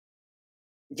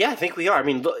 Yeah, I think we are. I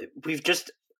mean, look,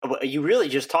 you really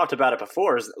just talked about it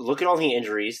before. Look at all the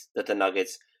injuries that the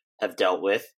Nuggets have dealt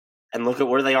with, and look at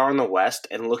where they are in the West,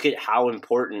 and look at how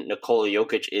important Nikola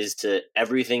Jokic is to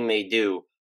everything they do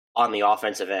on the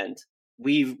offensive end.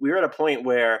 We're at a point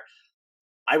where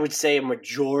I would say a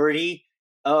majority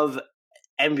of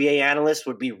NBA analysts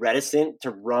would be reticent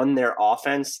to run their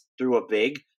offense through a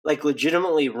big, like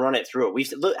legitimately run it through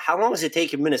it. How long has it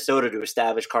taken Minnesota to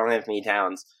establish Karl-Anthony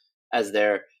Towns as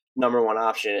their number one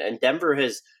option? And Denver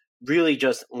has really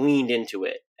just leaned into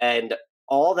it. And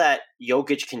all that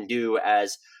Jokic can do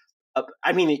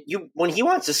when he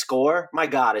wants to score, my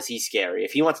God, is he scary.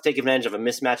 If he wants to take advantage of a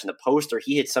mismatch in the post, or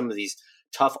he hits some of these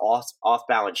tough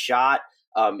off-balance shot,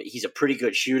 he's a pretty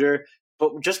good shooter.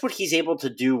 But just what he's able to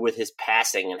do with his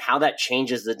passing and how that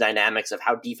changes the dynamics of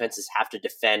how defenses have to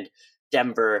defend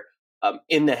Denver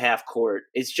in the half court,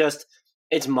 it's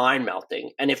it's mind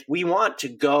melting. And if we want to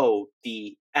go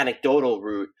the anecdotal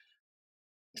route,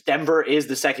 Denver is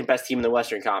the second best team in the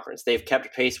Western Conference. They've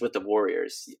kept pace with the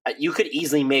Warriors. You could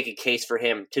easily make a case for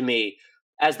him, to me,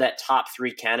 as that top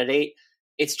 3 candidate.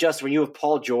 It's just when you have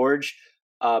Paul George,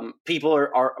 people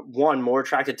are one, more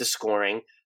attracted to scoring.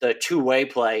 The two-way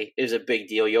play is a big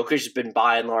deal. Jokic has been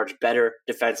by and large better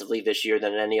defensively this year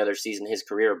than any other season in his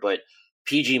career, but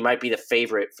PG might be the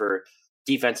favorite for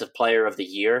defensive player of the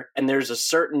year. And there's a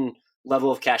certain level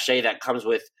of cachet that comes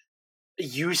with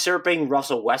usurping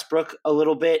Russell Westbrook a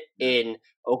little bit in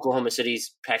Oklahoma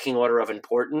City's pecking order of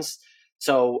importance.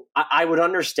 So I would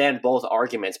understand both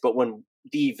arguments, but when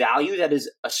the value that is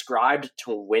ascribed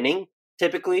to winning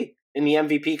typically in the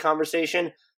MVP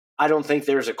conversation, I don't think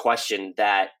there's a question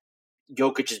that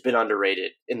Jokic has been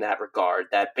underrated in that regard,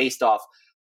 that based off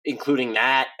including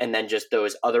that and then just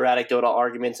those other anecdotal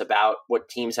arguments about what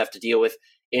teams have to deal with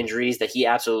injuries, that he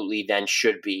absolutely then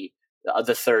should be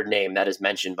the third name that is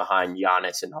mentioned behind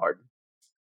Giannis and Harden.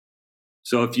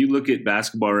 So if you look at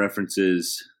Basketball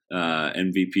Reference's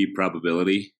MVP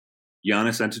probability,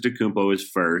 Giannis Antetokounmpo is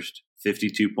first,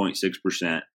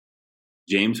 52.6%.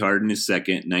 James Harden is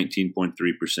second,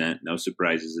 19.3%. No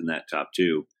surprises in that top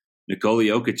 2. Nikola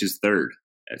Jokic is third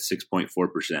at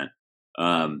 6.4%.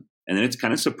 And then it's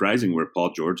kind of surprising where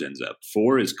Paul George ends up.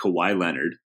 4 is Kawhi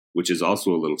Leonard, which is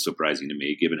also a little surprising to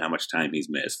me, given how much time he's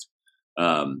missed.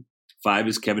 5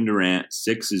 is Kevin Durant.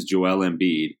 6 is Joel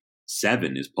Embiid.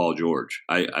 7 is Paul George.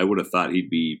 I would have thought he'd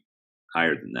be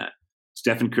higher than that.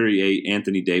 Stephen Curry 8,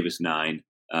 Anthony Davis 9,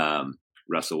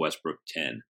 Russell Westbrook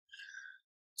 10.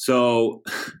 So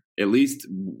at least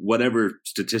whatever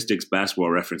statistics Basketball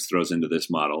Reference throws into this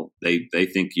model, they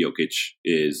think Jokic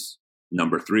is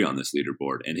number 3 on this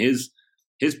leaderboard. And his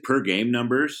per game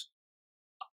numbers,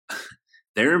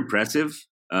 they're impressive.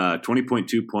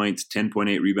 20.2 points,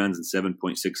 10.8 rebounds, and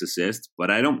 7.6 assists. But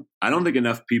I don't think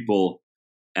enough people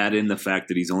add in the fact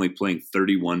that he's only playing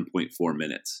 31.4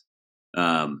 minutes.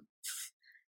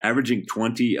 Averaging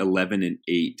 20, 11, and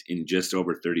 8 in just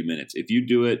over 30 minutes. If you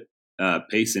do it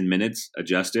pace and minutes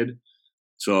adjusted,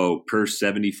 so per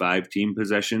 75 team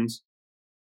possessions,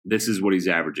 this is what he's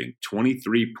averaging: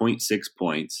 23.6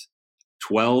 points,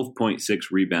 12.6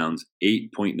 rebounds,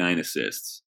 8.9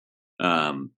 assists.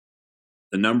 The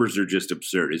numbers are just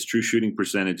absurd. His true shooting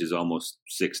percentage is almost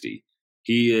 60.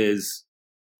 He's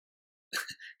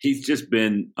just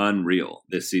been unreal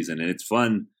this season. And it's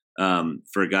fun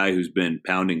for a guy who's been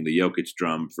pounding the Jokic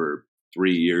drum for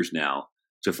 3 years now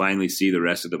to finally see the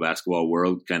rest of the basketball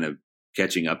world kind of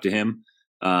catching up to him.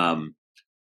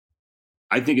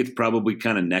 I think it's probably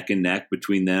kind of neck and neck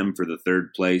between them for the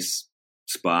third place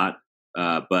spot.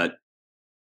 But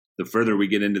the further we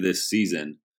get into this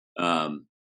season,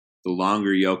 the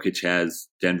longer Jokic has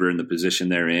Denver in the position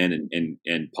they're in,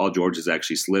 and Paul George has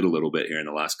actually slid a little bit here in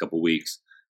the last couple of weeks,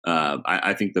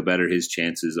 I think the better his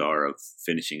chances are of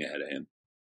finishing ahead of him.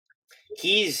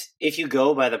 If you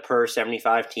go by the per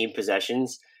 75 team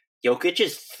possessions, Jokic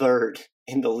is third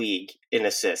in the league in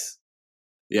assists.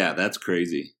 Yeah, that's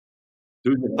crazy.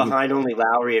 Behind only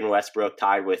Lowry and Westbrook,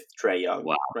 tied with Trae Young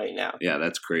right now. Yeah,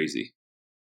 that's crazy.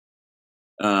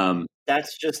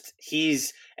 That's just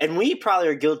and we probably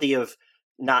are guilty of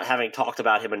not having talked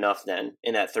about him enough then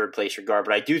in that third place regard.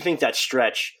 But I do think that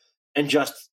stretch and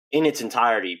just in its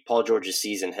entirety, Paul George's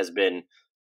season has been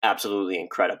absolutely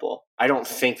incredible. I don't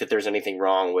think that there's anything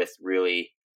wrong with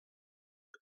really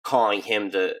calling him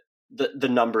the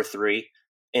number 3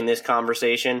 in this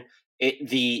conversation.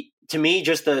 To me,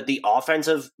 just the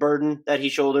offensive burden that he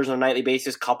shoulders on a nightly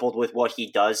basis, coupled with what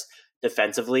he does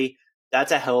defensively,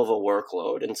 that's a hell of a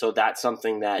workload. And so that's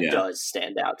something that does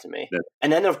stand out to me.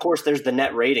 And then, of course, there's the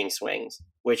net rating swings,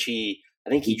 which I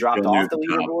think he dropped off the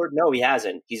leaderboard. No, he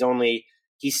hasn't.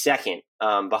 He's second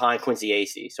behind Quincy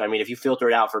Acey. So, I mean, if you filter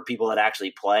it out for people that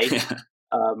actually play,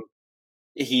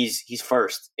 he's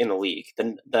first in the league.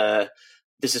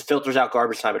 This filters out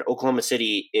garbage time, but Oklahoma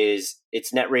City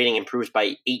its net rating improves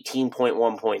by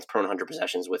 18.1 points per 100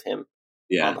 possessions with him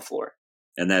on the floor.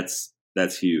 And that's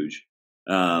huge.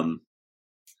 So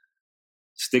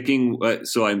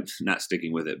I'm not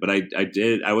sticking with it, but I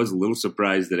was a little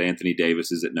surprised that Anthony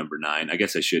Davis is at number 9. I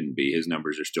guess I shouldn't be. His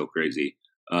numbers are still crazy.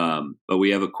 But we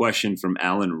have a question from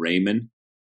Alan Raymond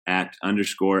at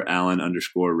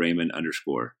 _Alan_Raymond_.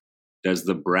 Does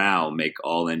the brow make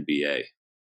all NBA?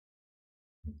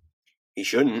 He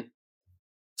shouldn't.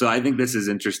 So I think this is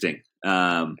interesting.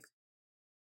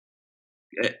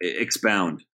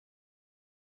 Expound.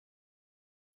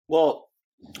 Well,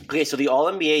 okay, so the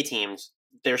All-NBA teams,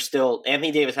 they're still –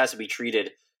 Anthony Davis has to be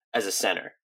treated as a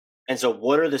center. And so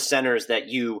what are the centers that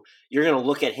you're going to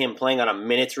look at him playing on a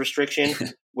minutes restriction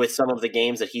with some of the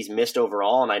games that he's missed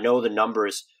overall? And I know the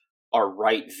numbers are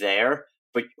right there,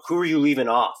 but who are you leaving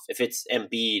off? If it's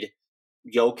Embiid,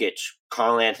 Jokic,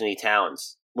 Karl-Anthony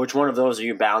Towns, which one of those are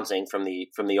you bouncing from the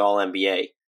All-NBA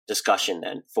discussion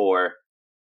then for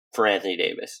Anthony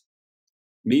Davis?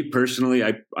 Me personally,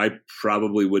 I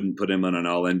probably wouldn't put him on an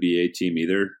All-NBA team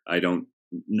either.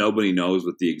 Nobody knows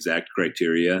what the exact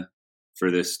criteria for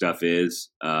this stuff is.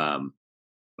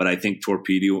 But I think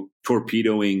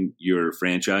torpedoing your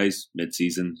franchise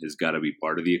midseason has got to be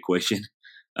part of the equation.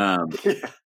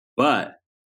 But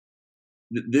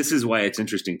this is why it's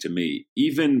interesting to me.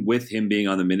 Even with him being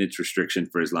on the minutes restriction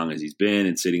for as long as he's been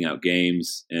and sitting out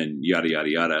games and yada, yada,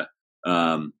 yada,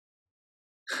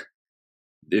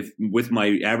 if with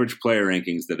my average player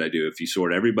rankings that I do, if you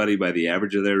sort everybody by the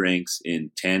average of their ranks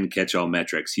in 10 catch-all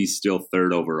metrics, he's still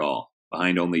third overall,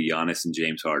 behind only Giannis and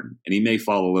James Harden. And he may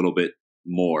fall a little bit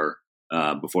more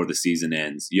before the season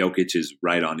ends. Jokic is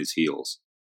right on his heels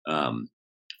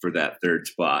for that third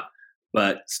spot.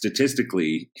 But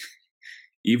statistically,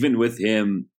 even with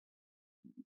him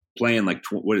playing like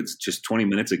just 20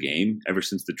 minutes a game ever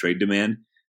since the trade demand,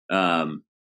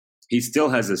 he still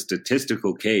has a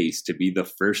statistical case to be the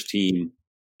first team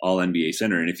All-NBA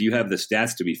center. And if you have the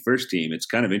stats to be first team, it's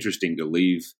kind of interesting to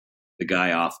leave the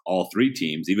guy off all three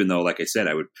teams, even though, like I said,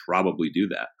 I would probably do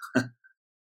that.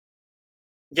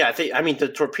 Yeah,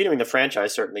 the torpedoing the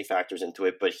franchise certainly factors into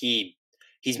it, but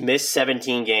he's missed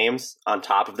 17 games on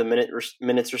top of the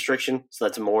minutes restriction, so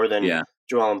that's more than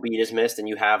Joel Embiid has missed, and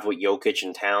you have what Jokic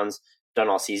and Towns done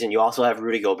all season. You also have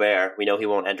Rudy Gobert. We know he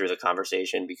won't enter the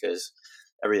conversation because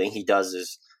everything he does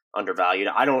is undervalued.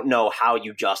 I don't know how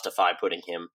you justify putting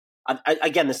him.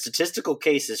 Again, the statistical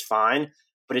case is fine,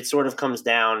 but it sort of comes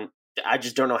down. I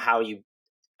just don't know how you.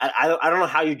 I don't know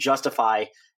how you justify,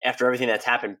 after everything that's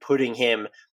happened, putting him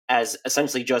as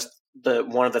essentially just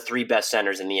one of the three best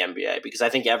centers in the NBA, because I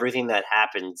think everything that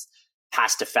happens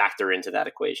has to factor into that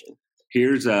equation.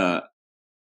 Here's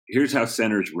how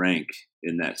centers rank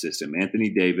in that system: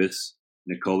 Anthony Davis,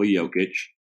 Nikola Jokic.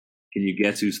 Can you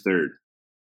guess who's third?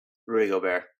 Rudy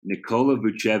Gobert. Nikola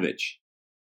Vucevic.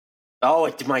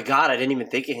 Oh my God! I didn't even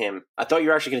think of him. I thought you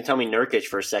were actually going to tell me Nurkic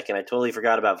for a second. I totally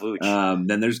forgot about Vuce.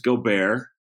 Then there's Gobert.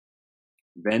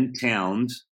 Then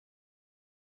Towns.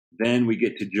 Then we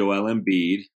get to Joel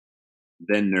Embiid.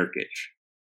 Then Nurkic.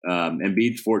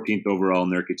 Embiid's 14th overall.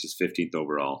 Nurkic is 15th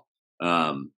overall.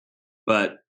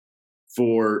 But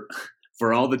for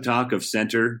all the talk of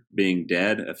center being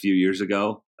dead a few years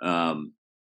ago,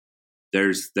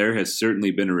 there has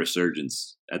certainly been a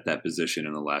resurgence at that position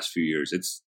in the last few years.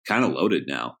 It's kind of loaded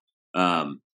now.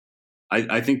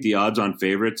 I think the odds-on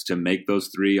favorites to make those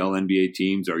three All-NBA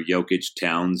teams are Jokic,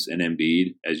 Towns, and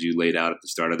Embiid, as you laid out at the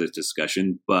start of this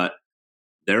discussion. But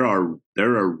there are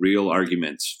real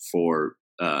arguments for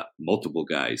multiple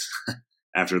guys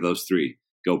after those three: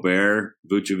 Gobert,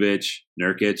 Vucevic,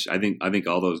 Nurkic. I think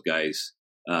all those guys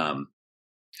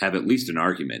have at least an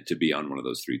argument to be on one of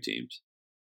those three teams.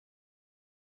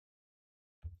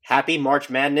 Happy March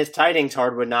Madness tidings,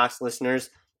 Hardwood Knocks listeners.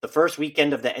 The first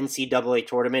weekend of the NCAA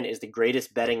tournament is the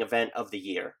greatest betting event of the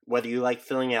year. Whether you like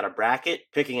filling out a bracket,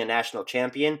 picking a national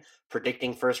champion,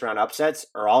 predicting first-round upsets,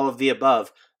 or all of the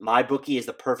above, MyBookie is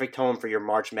the perfect home for your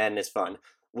March Madness fun.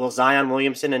 Will Zion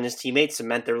Williamson and his teammates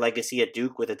cement their legacy at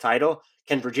Duke with a title?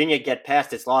 Can Virginia get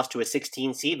past its loss to a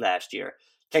 16 seed last year?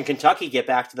 Can Kentucky get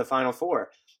back to the Final Four?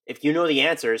 If you know the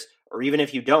answers, or even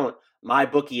if you don't,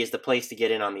 MyBookie is the place to get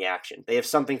in on the action. They have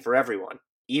something for everyone.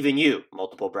 Even you,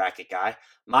 multiple bracket guy.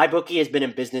 MyBookie has been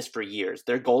in business for years.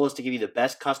 Their goal is to give you the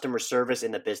best customer service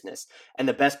in the business. And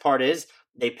the best part is,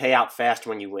 they pay out fast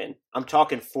when you win. I'm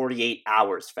talking 48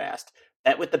 hours fast.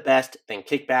 Bet with the best, then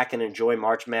kick back and enjoy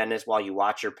March Madness while you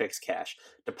watch your picks cash.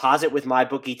 Deposit with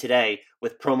MyBookie today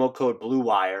with promo code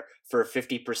BLUEWIRE for a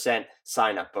 50%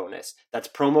 sign-up bonus. That's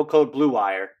promo code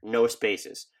BLUEWIRE, no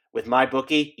spaces. With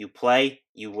MyBookie, you play,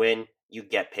 you win, you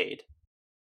get paid.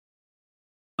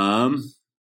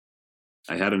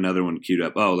 I had another one queued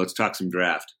up. Oh, let's talk some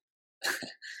draft.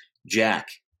 Jack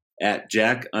at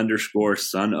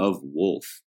Jack_son of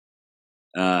Wolf.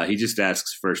 He just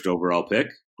asks first overall pick, ?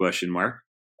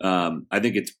 I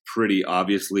think it's pretty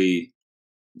obviously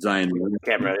Zion Williamson.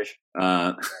 Cam Reddish.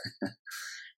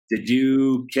 Did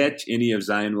you catch any of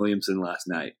Zion Williamson last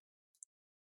night?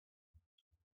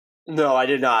 No, I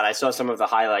did not. I saw some of the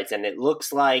highlights, and it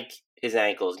looks like his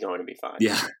ankle is going to be fine.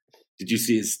 Yeah. Did you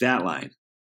see his stat line?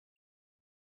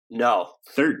 No.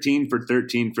 13 for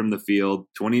 13 from the field,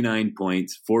 29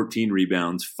 points, 14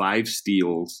 rebounds, 5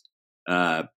 steals,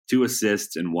 2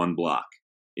 assists, and 1 block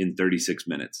in 36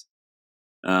 minutes.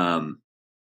 That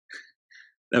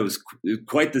was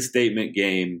quite the statement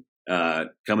game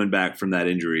coming back from that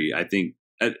injury. I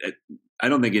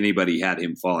don't think anybody had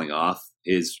him falling off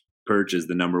his perch as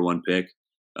the number one pick.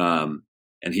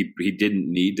 And he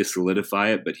didn't need to solidify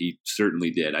it, but he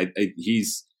certainly did.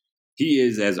 He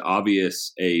is as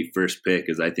obvious a first pick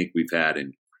as I think we've had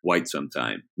in quite some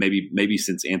time. Maybe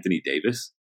since Anthony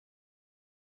Davis.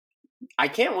 I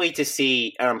can't wait to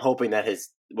see, and I'm hoping that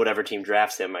whatever team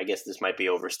drafts him, I guess this might be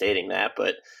overstating that,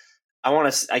 but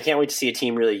I can't wait to see a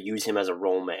team really use him as a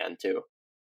roll man too.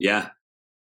 Yeah.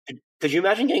 Could you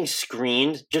imagine getting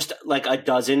screened just like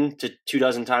 12 to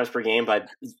 24 times per game by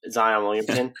Zion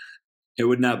Williamson? It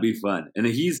would not be fun. And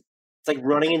it's like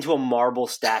running into a marble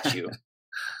statue.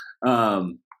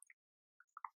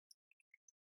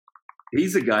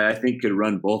 He's a guy I think could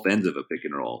run both ends of a pick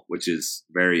and roll, which is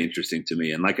very interesting to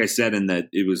me. And like I said, in that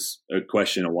it was a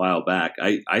question a while back,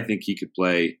 I think he could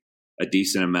play a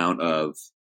decent amount of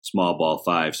small ball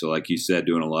five. So like you said,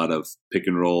 doing a lot of pick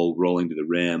and roll, rolling to the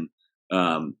rim.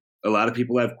 A lot of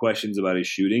people have questions about his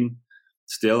shooting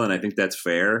still, and I think that's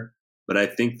fair. But I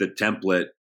think the template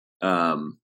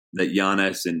that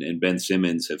Giannis and Ben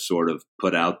Simmons have sort of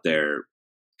put out there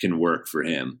can work for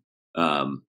him,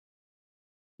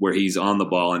 where he's on the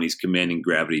ball and he's commanding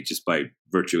gravity just by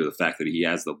virtue of the fact that he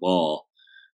has the ball.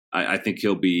 I think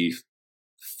he'll be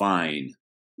fine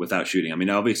without shooting. I mean,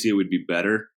 obviously it would be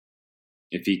better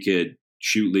if he could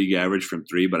shoot league average from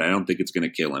three, but I don't think it's going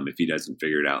to kill him if he doesn't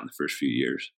figure it out in the first few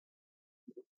years.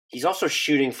 He's also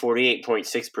shooting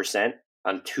 48.6%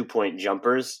 on 2-point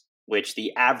jumpers, which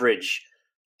the average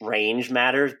range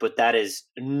matters, but that is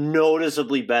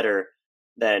noticeably better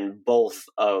than both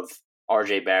of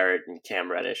RJ Barrett and Cam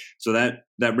Reddish. So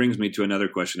that brings me to another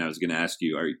question I was going to ask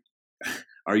you.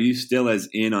 Are you still as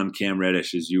in on Cam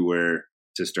Reddish as you were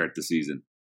to start the season?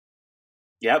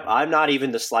 Yep, I'm not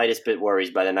even the slightest bit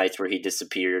worried by the nights where he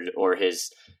disappeared or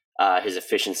his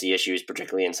efficiency issues,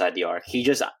 particularly inside the arc. He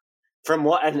just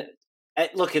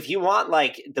look, if you want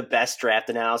like the best draft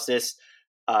analysis,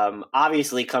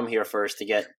 obviously come here first to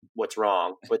get what's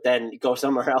wrong, but then go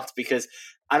somewhere else, because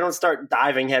I don't start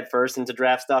diving headfirst into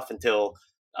draft stuff until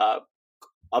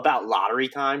about lottery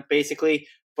time, basically.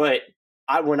 But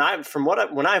when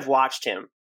I've watched him,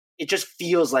 it just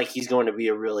feels like he's going to be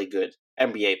a really good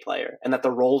NBA player, and that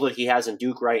the role that he has in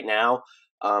Duke right now,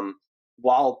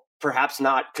 while perhaps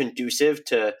not conducive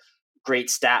to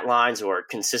great stat lines or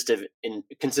consistent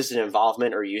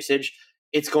involvement or usage,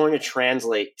 it's going to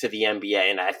translate to the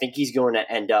NBA, and I think he's going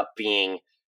to end up being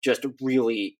just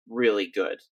really, really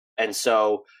good. And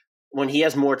so when he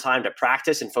has more time to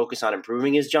practice and focus on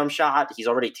improving his jump shot, he's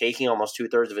already taking almost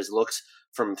 2/3 of his looks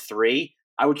from three.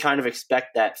 I would kind of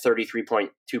expect that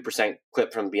 33.2%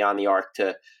 clip from beyond the arc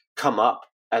to come up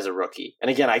as a rookie.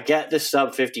 And again, I get the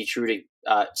sub 50 true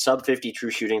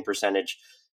shooting percentage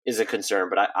is a concern,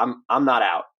 but I'm not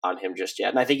out on him just yet.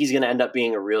 And I think he's going to end up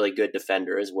being a really good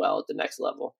defender as well at the next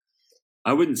level.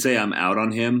 I wouldn't say I'm out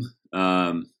on him.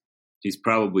 He's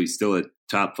probably still a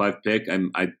top 5 pick.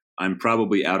 I'm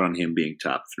probably out on him being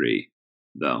top 3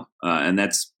 though. And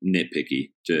that's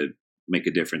nitpicky to make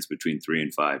a difference between 3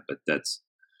 and 5, but that's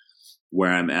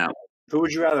where I'm at. Who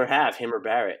would you rather have, him or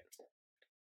Barrett?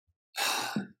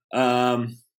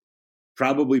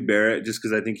 Probably Barrett, just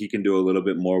because I think he can do a little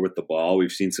bit more with the ball.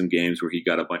 We've seen some games where he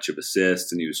got a bunch of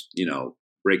assists and he was,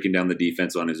 breaking down the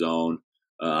defense on his own.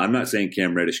 I'm not saying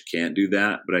Cam Reddish can't do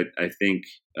that, but I think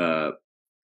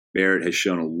Barrett has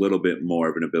shown a little bit more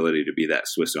of an ability to be that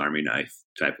Swiss Army knife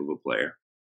type of a player.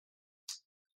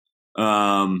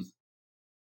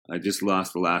 I just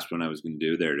lost the last one I was going to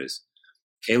do. There it is.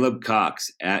 Caleb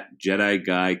Cox at Jedi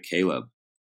Guy Caleb.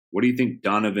 What do you think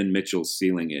Donovan Mitchell's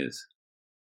ceiling is?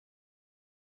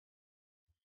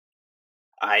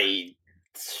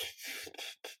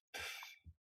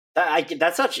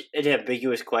 That's such an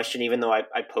ambiguous question, even though I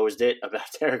posed it about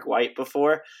Derek White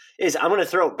before. I'm going to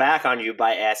throw it back on you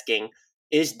by asking,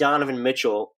 is Donovan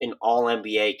Mitchell an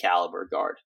all-NBA caliber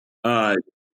guard?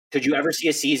 Could you ever see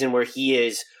a season where he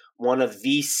is one of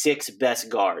the 6 best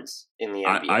guards in the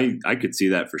NBA? I could see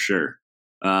that for sure.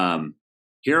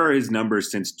 Here are his numbers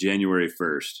since January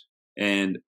 1st.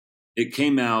 And it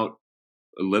came out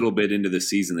a little bit into the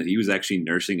season that he was actually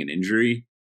nursing an injury.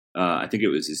 I think it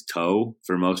was his toe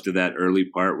for most of that early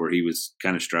part where he was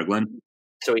kind of struggling.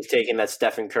 So he's taking that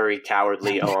Stephen Curry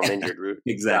cowardly, I'm injured route.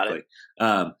 Exactly.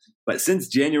 But since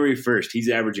January 1st, he's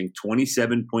averaging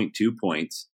 27.2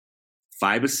 points,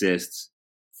 5 assists,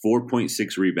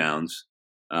 4.6 rebounds,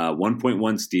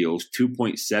 1.1 steals,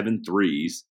 2.7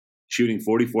 threes, shooting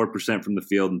 44% from the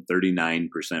field and 39%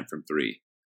 from three.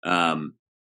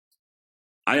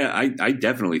 I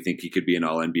definitely think he could be an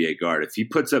all-NBA guard. If he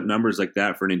puts up numbers like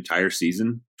that for an entire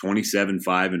season,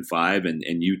 27-5-5,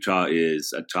 and Utah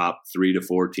is a top 3 to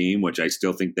 4 team, which I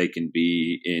still think they can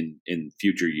be in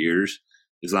future years,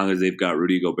 as long as they've got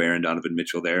Rudy Gobert and Donovan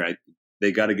Mitchell there.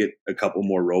 They got to get a couple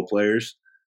more role players,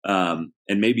 and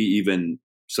maybe even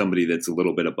somebody that's a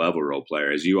little bit above a role player.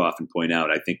 As you often point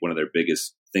out, I think one of their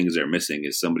biggest things they're missing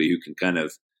is somebody who can kind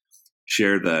of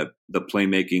share the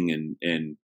playmaking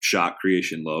and shot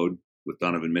creation load with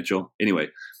Donovan Mitchell. Anyway,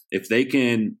 if they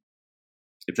can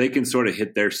sort of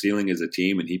hit their ceiling as a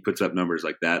team and he puts up numbers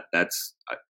like that,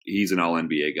 he's an all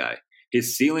NBA guy.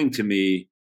 His ceiling to me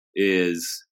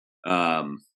is,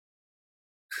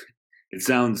 it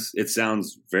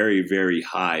sounds very, very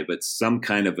high, but some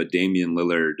kind of a Damian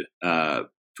Lillard,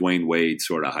 Dwayne Wade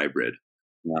sort of hybrid.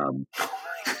 And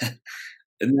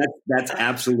that's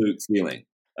absolute ceiling,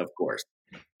 of course.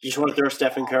 You just want to throw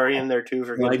Stephen Curry in there too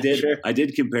for good measure? I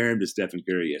did compare him to Stephen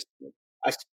Curry yesterday.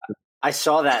 I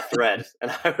saw that thread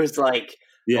and I was like,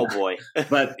 oh boy.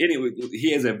 But anyway,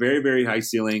 he has a very, very high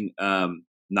ceiling.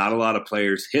 Not a lot of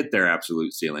players hit their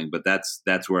absolute ceiling, but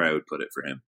that's where I would put it for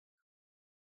him.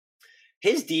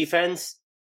 His defense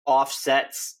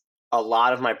offsets a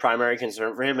lot of my primary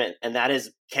concern for him, and that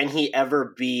is, can he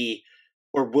ever be,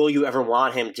 or will you ever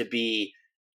want him to be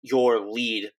your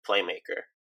lead playmaker?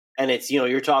 And it's,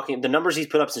 you're talking, the numbers he's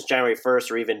put up since January 1st,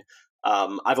 or even,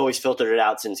 I've always filtered it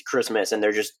out since Christmas, and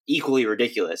they're just equally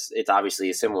ridiculous. It's obviously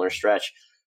a similar stretch.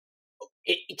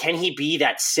 Can he be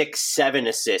that 6, 7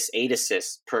 assists, 8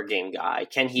 assists per game guy?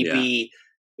 Can he be,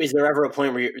 is there ever a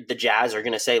point where the Jazz are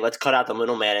going to say, let's cut out the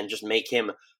middleman and just make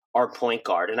him our point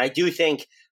guard? And I do think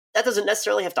that doesn't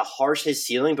necessarily have to harsh his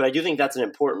ceiling, but I do think that's an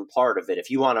important part of it. If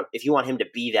you want him to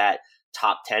be that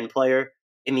top 10 player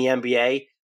in the NBA,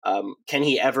 can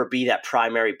he ever be that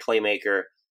primary playmaker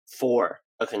for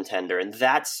a contender? And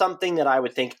that's something that I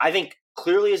think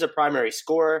clearly as a primary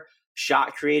scorer,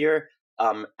 shot creator,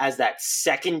 as that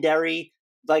secondary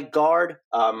guard,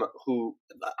 who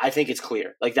I think it's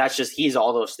clear. That's just, he's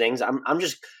all those things. I'm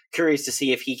just curious to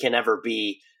see if he can ever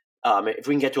be, if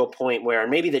we can get to a point where,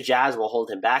 and maybe the Jazz will hold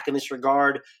him back in this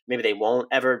regard. Maybe they won't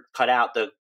ever cut out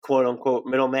the quote unquote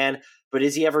middleman, but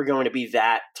is he ever going to be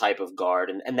that type of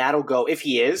guard? And that'll go, if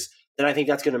he is, then I think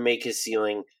that's going to make his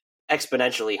ceiling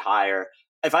exponentially higher.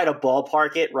 If I had to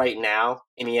ballpark it right now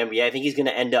in the NBA, I think he's going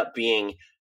to end up being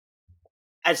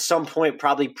at some point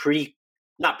probably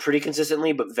not pretty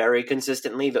consistently, but very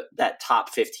consistently that top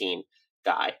 15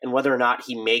 guy. And whether or not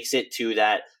he makes it to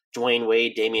that Dwayne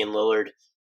Wade, Damian Lillard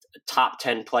top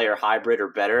 10 player hybrid or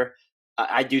better,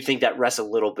 I do think that rests a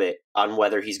little bit on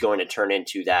whether he's going to turn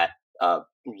into that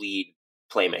lead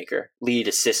playmaker, lead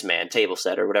assist man, table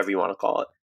setter, whatever you want to call it.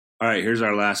 All right, here's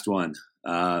our last one.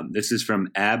 This is from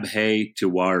Abhay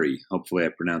Tiwari. Hopefully I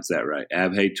pronounced that right.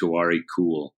 Abhay Tiwari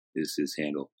Cool is his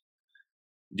handle.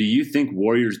 Do you think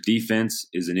Warriors defense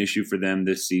is an issue for them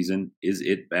this season? Is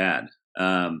it bad?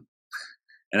 And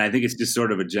I think it's just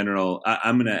sort of a general,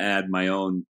 I'm going to add my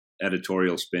own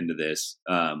editorial spin to this.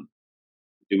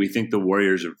 Do we think the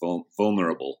Warriors are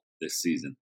vulnerable this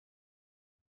season?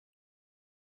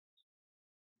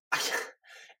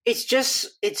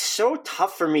 It's so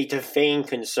tough for me to feign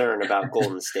concern about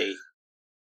Golden State.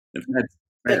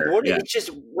 It's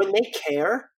just when they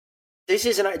care, this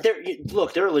isn't.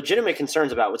 There are legitimate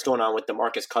concerns about what's going on with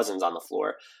DeMarcus Cousins on the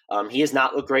floor. He has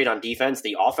not looked great on defense.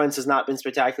 The offense has not been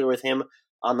spectacular with him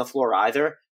on the floor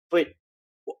either. But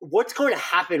what's going to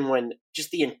happen when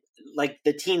just the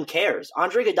team cares?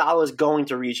 Andre Iguodala is going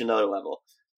to reach another level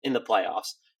in the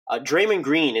playoffs. Draymond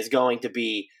Green is going to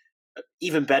be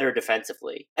even better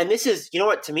defensively. And this is,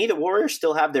 to me, the Warriors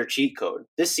still have their cheat code.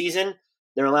 This season,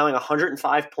 they're allowing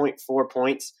 105.4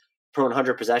 points per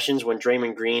 100 possessions when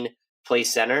Draymond Green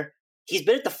plays center. He's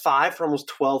been at the 5 for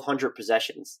almost 1,200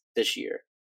 possessions this year.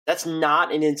 That's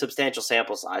not an insubstantial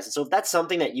sample size. And so if that's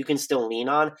something that you can still lean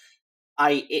on,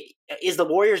 is the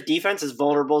Warriors defense as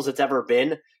vulnerable as it's ever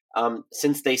been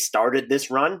since they started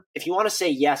this run? If you want to say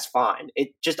yes, fine. It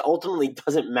just ultimately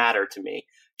doesn't matter to me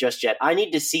just yet. I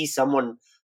need to see someone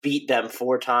beat them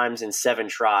 4 times in 7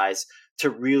 tries to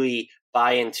really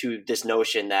buy into this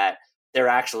notion that they're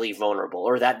actually vulnerable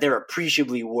or that they're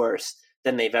appreciably worse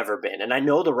than they've ever been. And I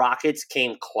know the Rockets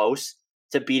came close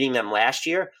to beating them last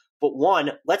year, but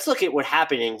let's look at what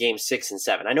happened in games 6 and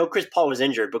 7. I know Chris Paul was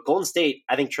injured, but Golden State,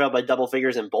 I think, trailed by double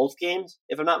figures in both games,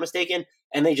 if I'm not mistaken,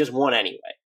 and they just won anyway.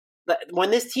 But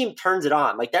when this team turns it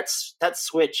on, that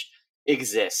switch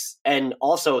exists. And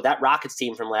also that Rockets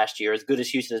team from last year, as good as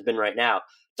Houston has been right now,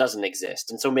 doesn't exist.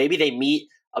 And so maybe they meet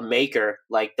a maker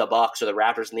like the Bucks or the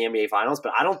Raptors in the NBA Finals,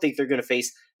 but I don't think they're going to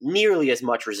face nearly as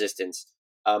much resistance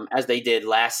as they did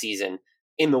last season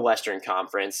in the Western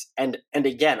Conference. And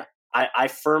again, I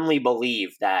firmly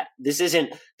believe that this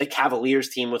isn't the Cavaliers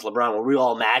team with LeBron where we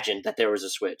all imagined that there was a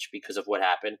switch because of what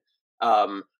happened.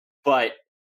 But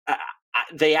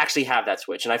they actually have that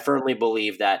switch. And I firmly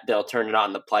believe that they'll turn it on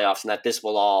in the playoffs and that this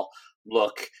will all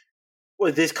look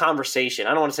with this conversation.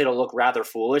 I don't want to say it'll look rather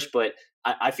foolish, but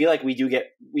I feel like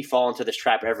we fall into this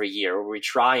trap every year where we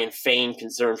try and feign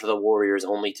concern for the Warriors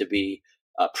only to be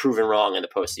proven wrong in the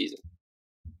postseason.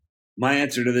 My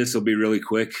answer to this will be really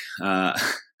quick.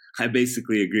 I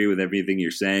basically agree with everything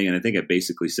you're saying, and I think I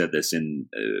basically said this in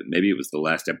maybe it was the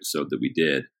last episode that we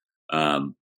did.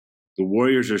 The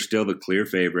Warriors are still the clear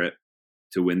favorite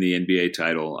to win the NBA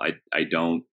title. I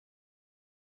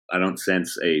don't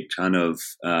sense a ton of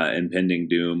impending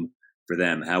doom for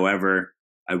them. However,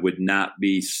 I would not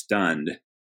be stunned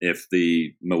if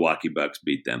the Milwaukee Bucks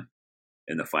beat them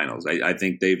in the finals. I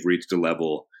think they've reached a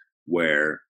level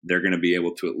where they're going to be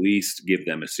able to at least give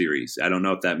them a series. I don't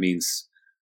know if that means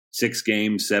 6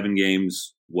 games, 7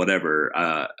 games, whatever.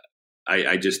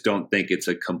 I just don't think it's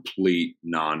a complete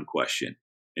non-question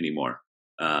anymore.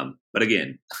 But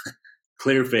again,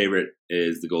 clear favorite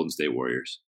is the Golden State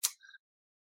Warriors.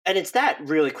 And it's that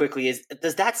really quickly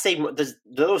does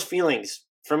those feelings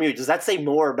from you, does that say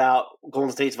more about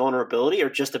Golden State's vulnerability or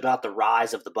just about the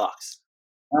rise of the Bucks?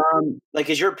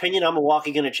 Is your opinion on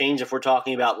Milwaukee going to change if we're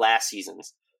talking about last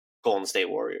season's Golden State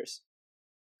Warriors?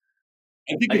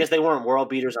 I guess they weren't world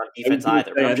beaters on defense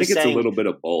either. I think it's a little bit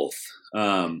of both.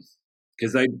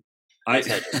 Because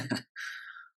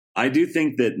I do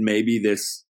think that maybe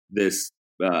this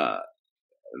I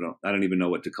don't even know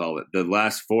what to call it. The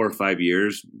last 4 or 5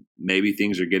 years, maybe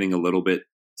things are getting a little bit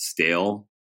stale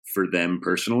for them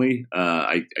personally.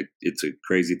 It's a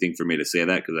crazy thing for me to say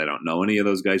that because I don't know any of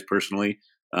those guys personally.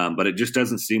 But it just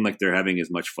doesn't seem like they're having as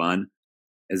much fun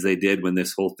as they did when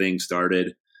this whole thing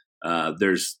started.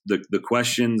 There's the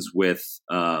questions with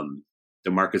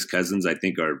DeMarcus Cousins, I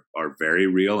think are very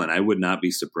real. And I would not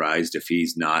be surprised if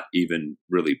he's not even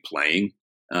really playing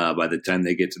by the time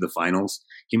they get to the finals.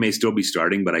 He may still be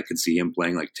starting, but I could see him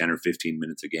playing like 10 or 15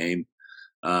 minutes a game.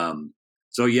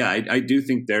 So yeah, I do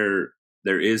think there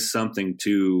is something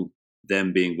to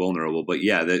them being vulnerable, but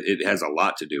yeah, it has a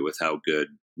lot to do with how good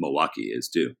Milwaukee is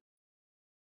too.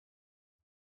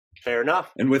 Fair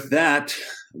enough. And with that,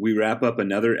 we wrap up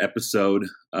another episode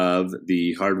of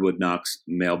the Hardwood Knocks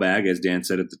mailbag. As Dan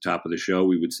said at the top of the show,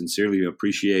 we would sincerely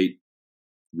appreciate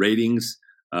ratings,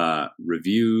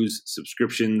 reviews,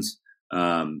 subscriptions.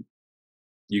 You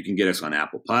can get us on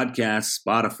Apple Podcasts,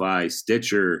 Spotify,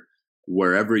 Stitcher,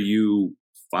 wherever you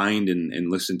find and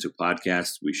listen to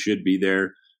podcasts. We should be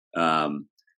there.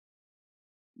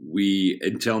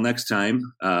 Until next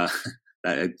time, I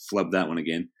flubbed that one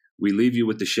again. We leave you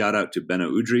with the shout out to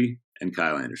Beno Udrih and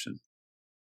Kyle Anderson.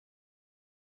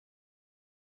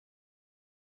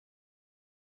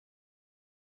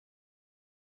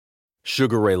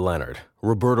 Sugar Ray Leonard,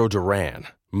 Roberto Duran,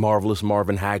 Marvelous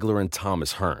Marvin Hagler, and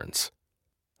Thomas Hearns.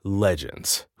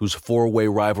 Legends, whose 4-way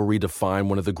rivalry defined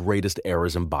one of the greatest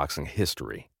eras in boxing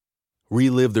history.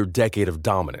 Relive their decade of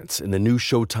dominance in the new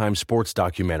Showtime sports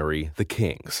documentary, The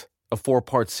Kings, a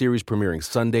 4-part series premiering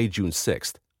Sunday, June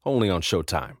 6th, only on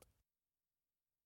Showtime.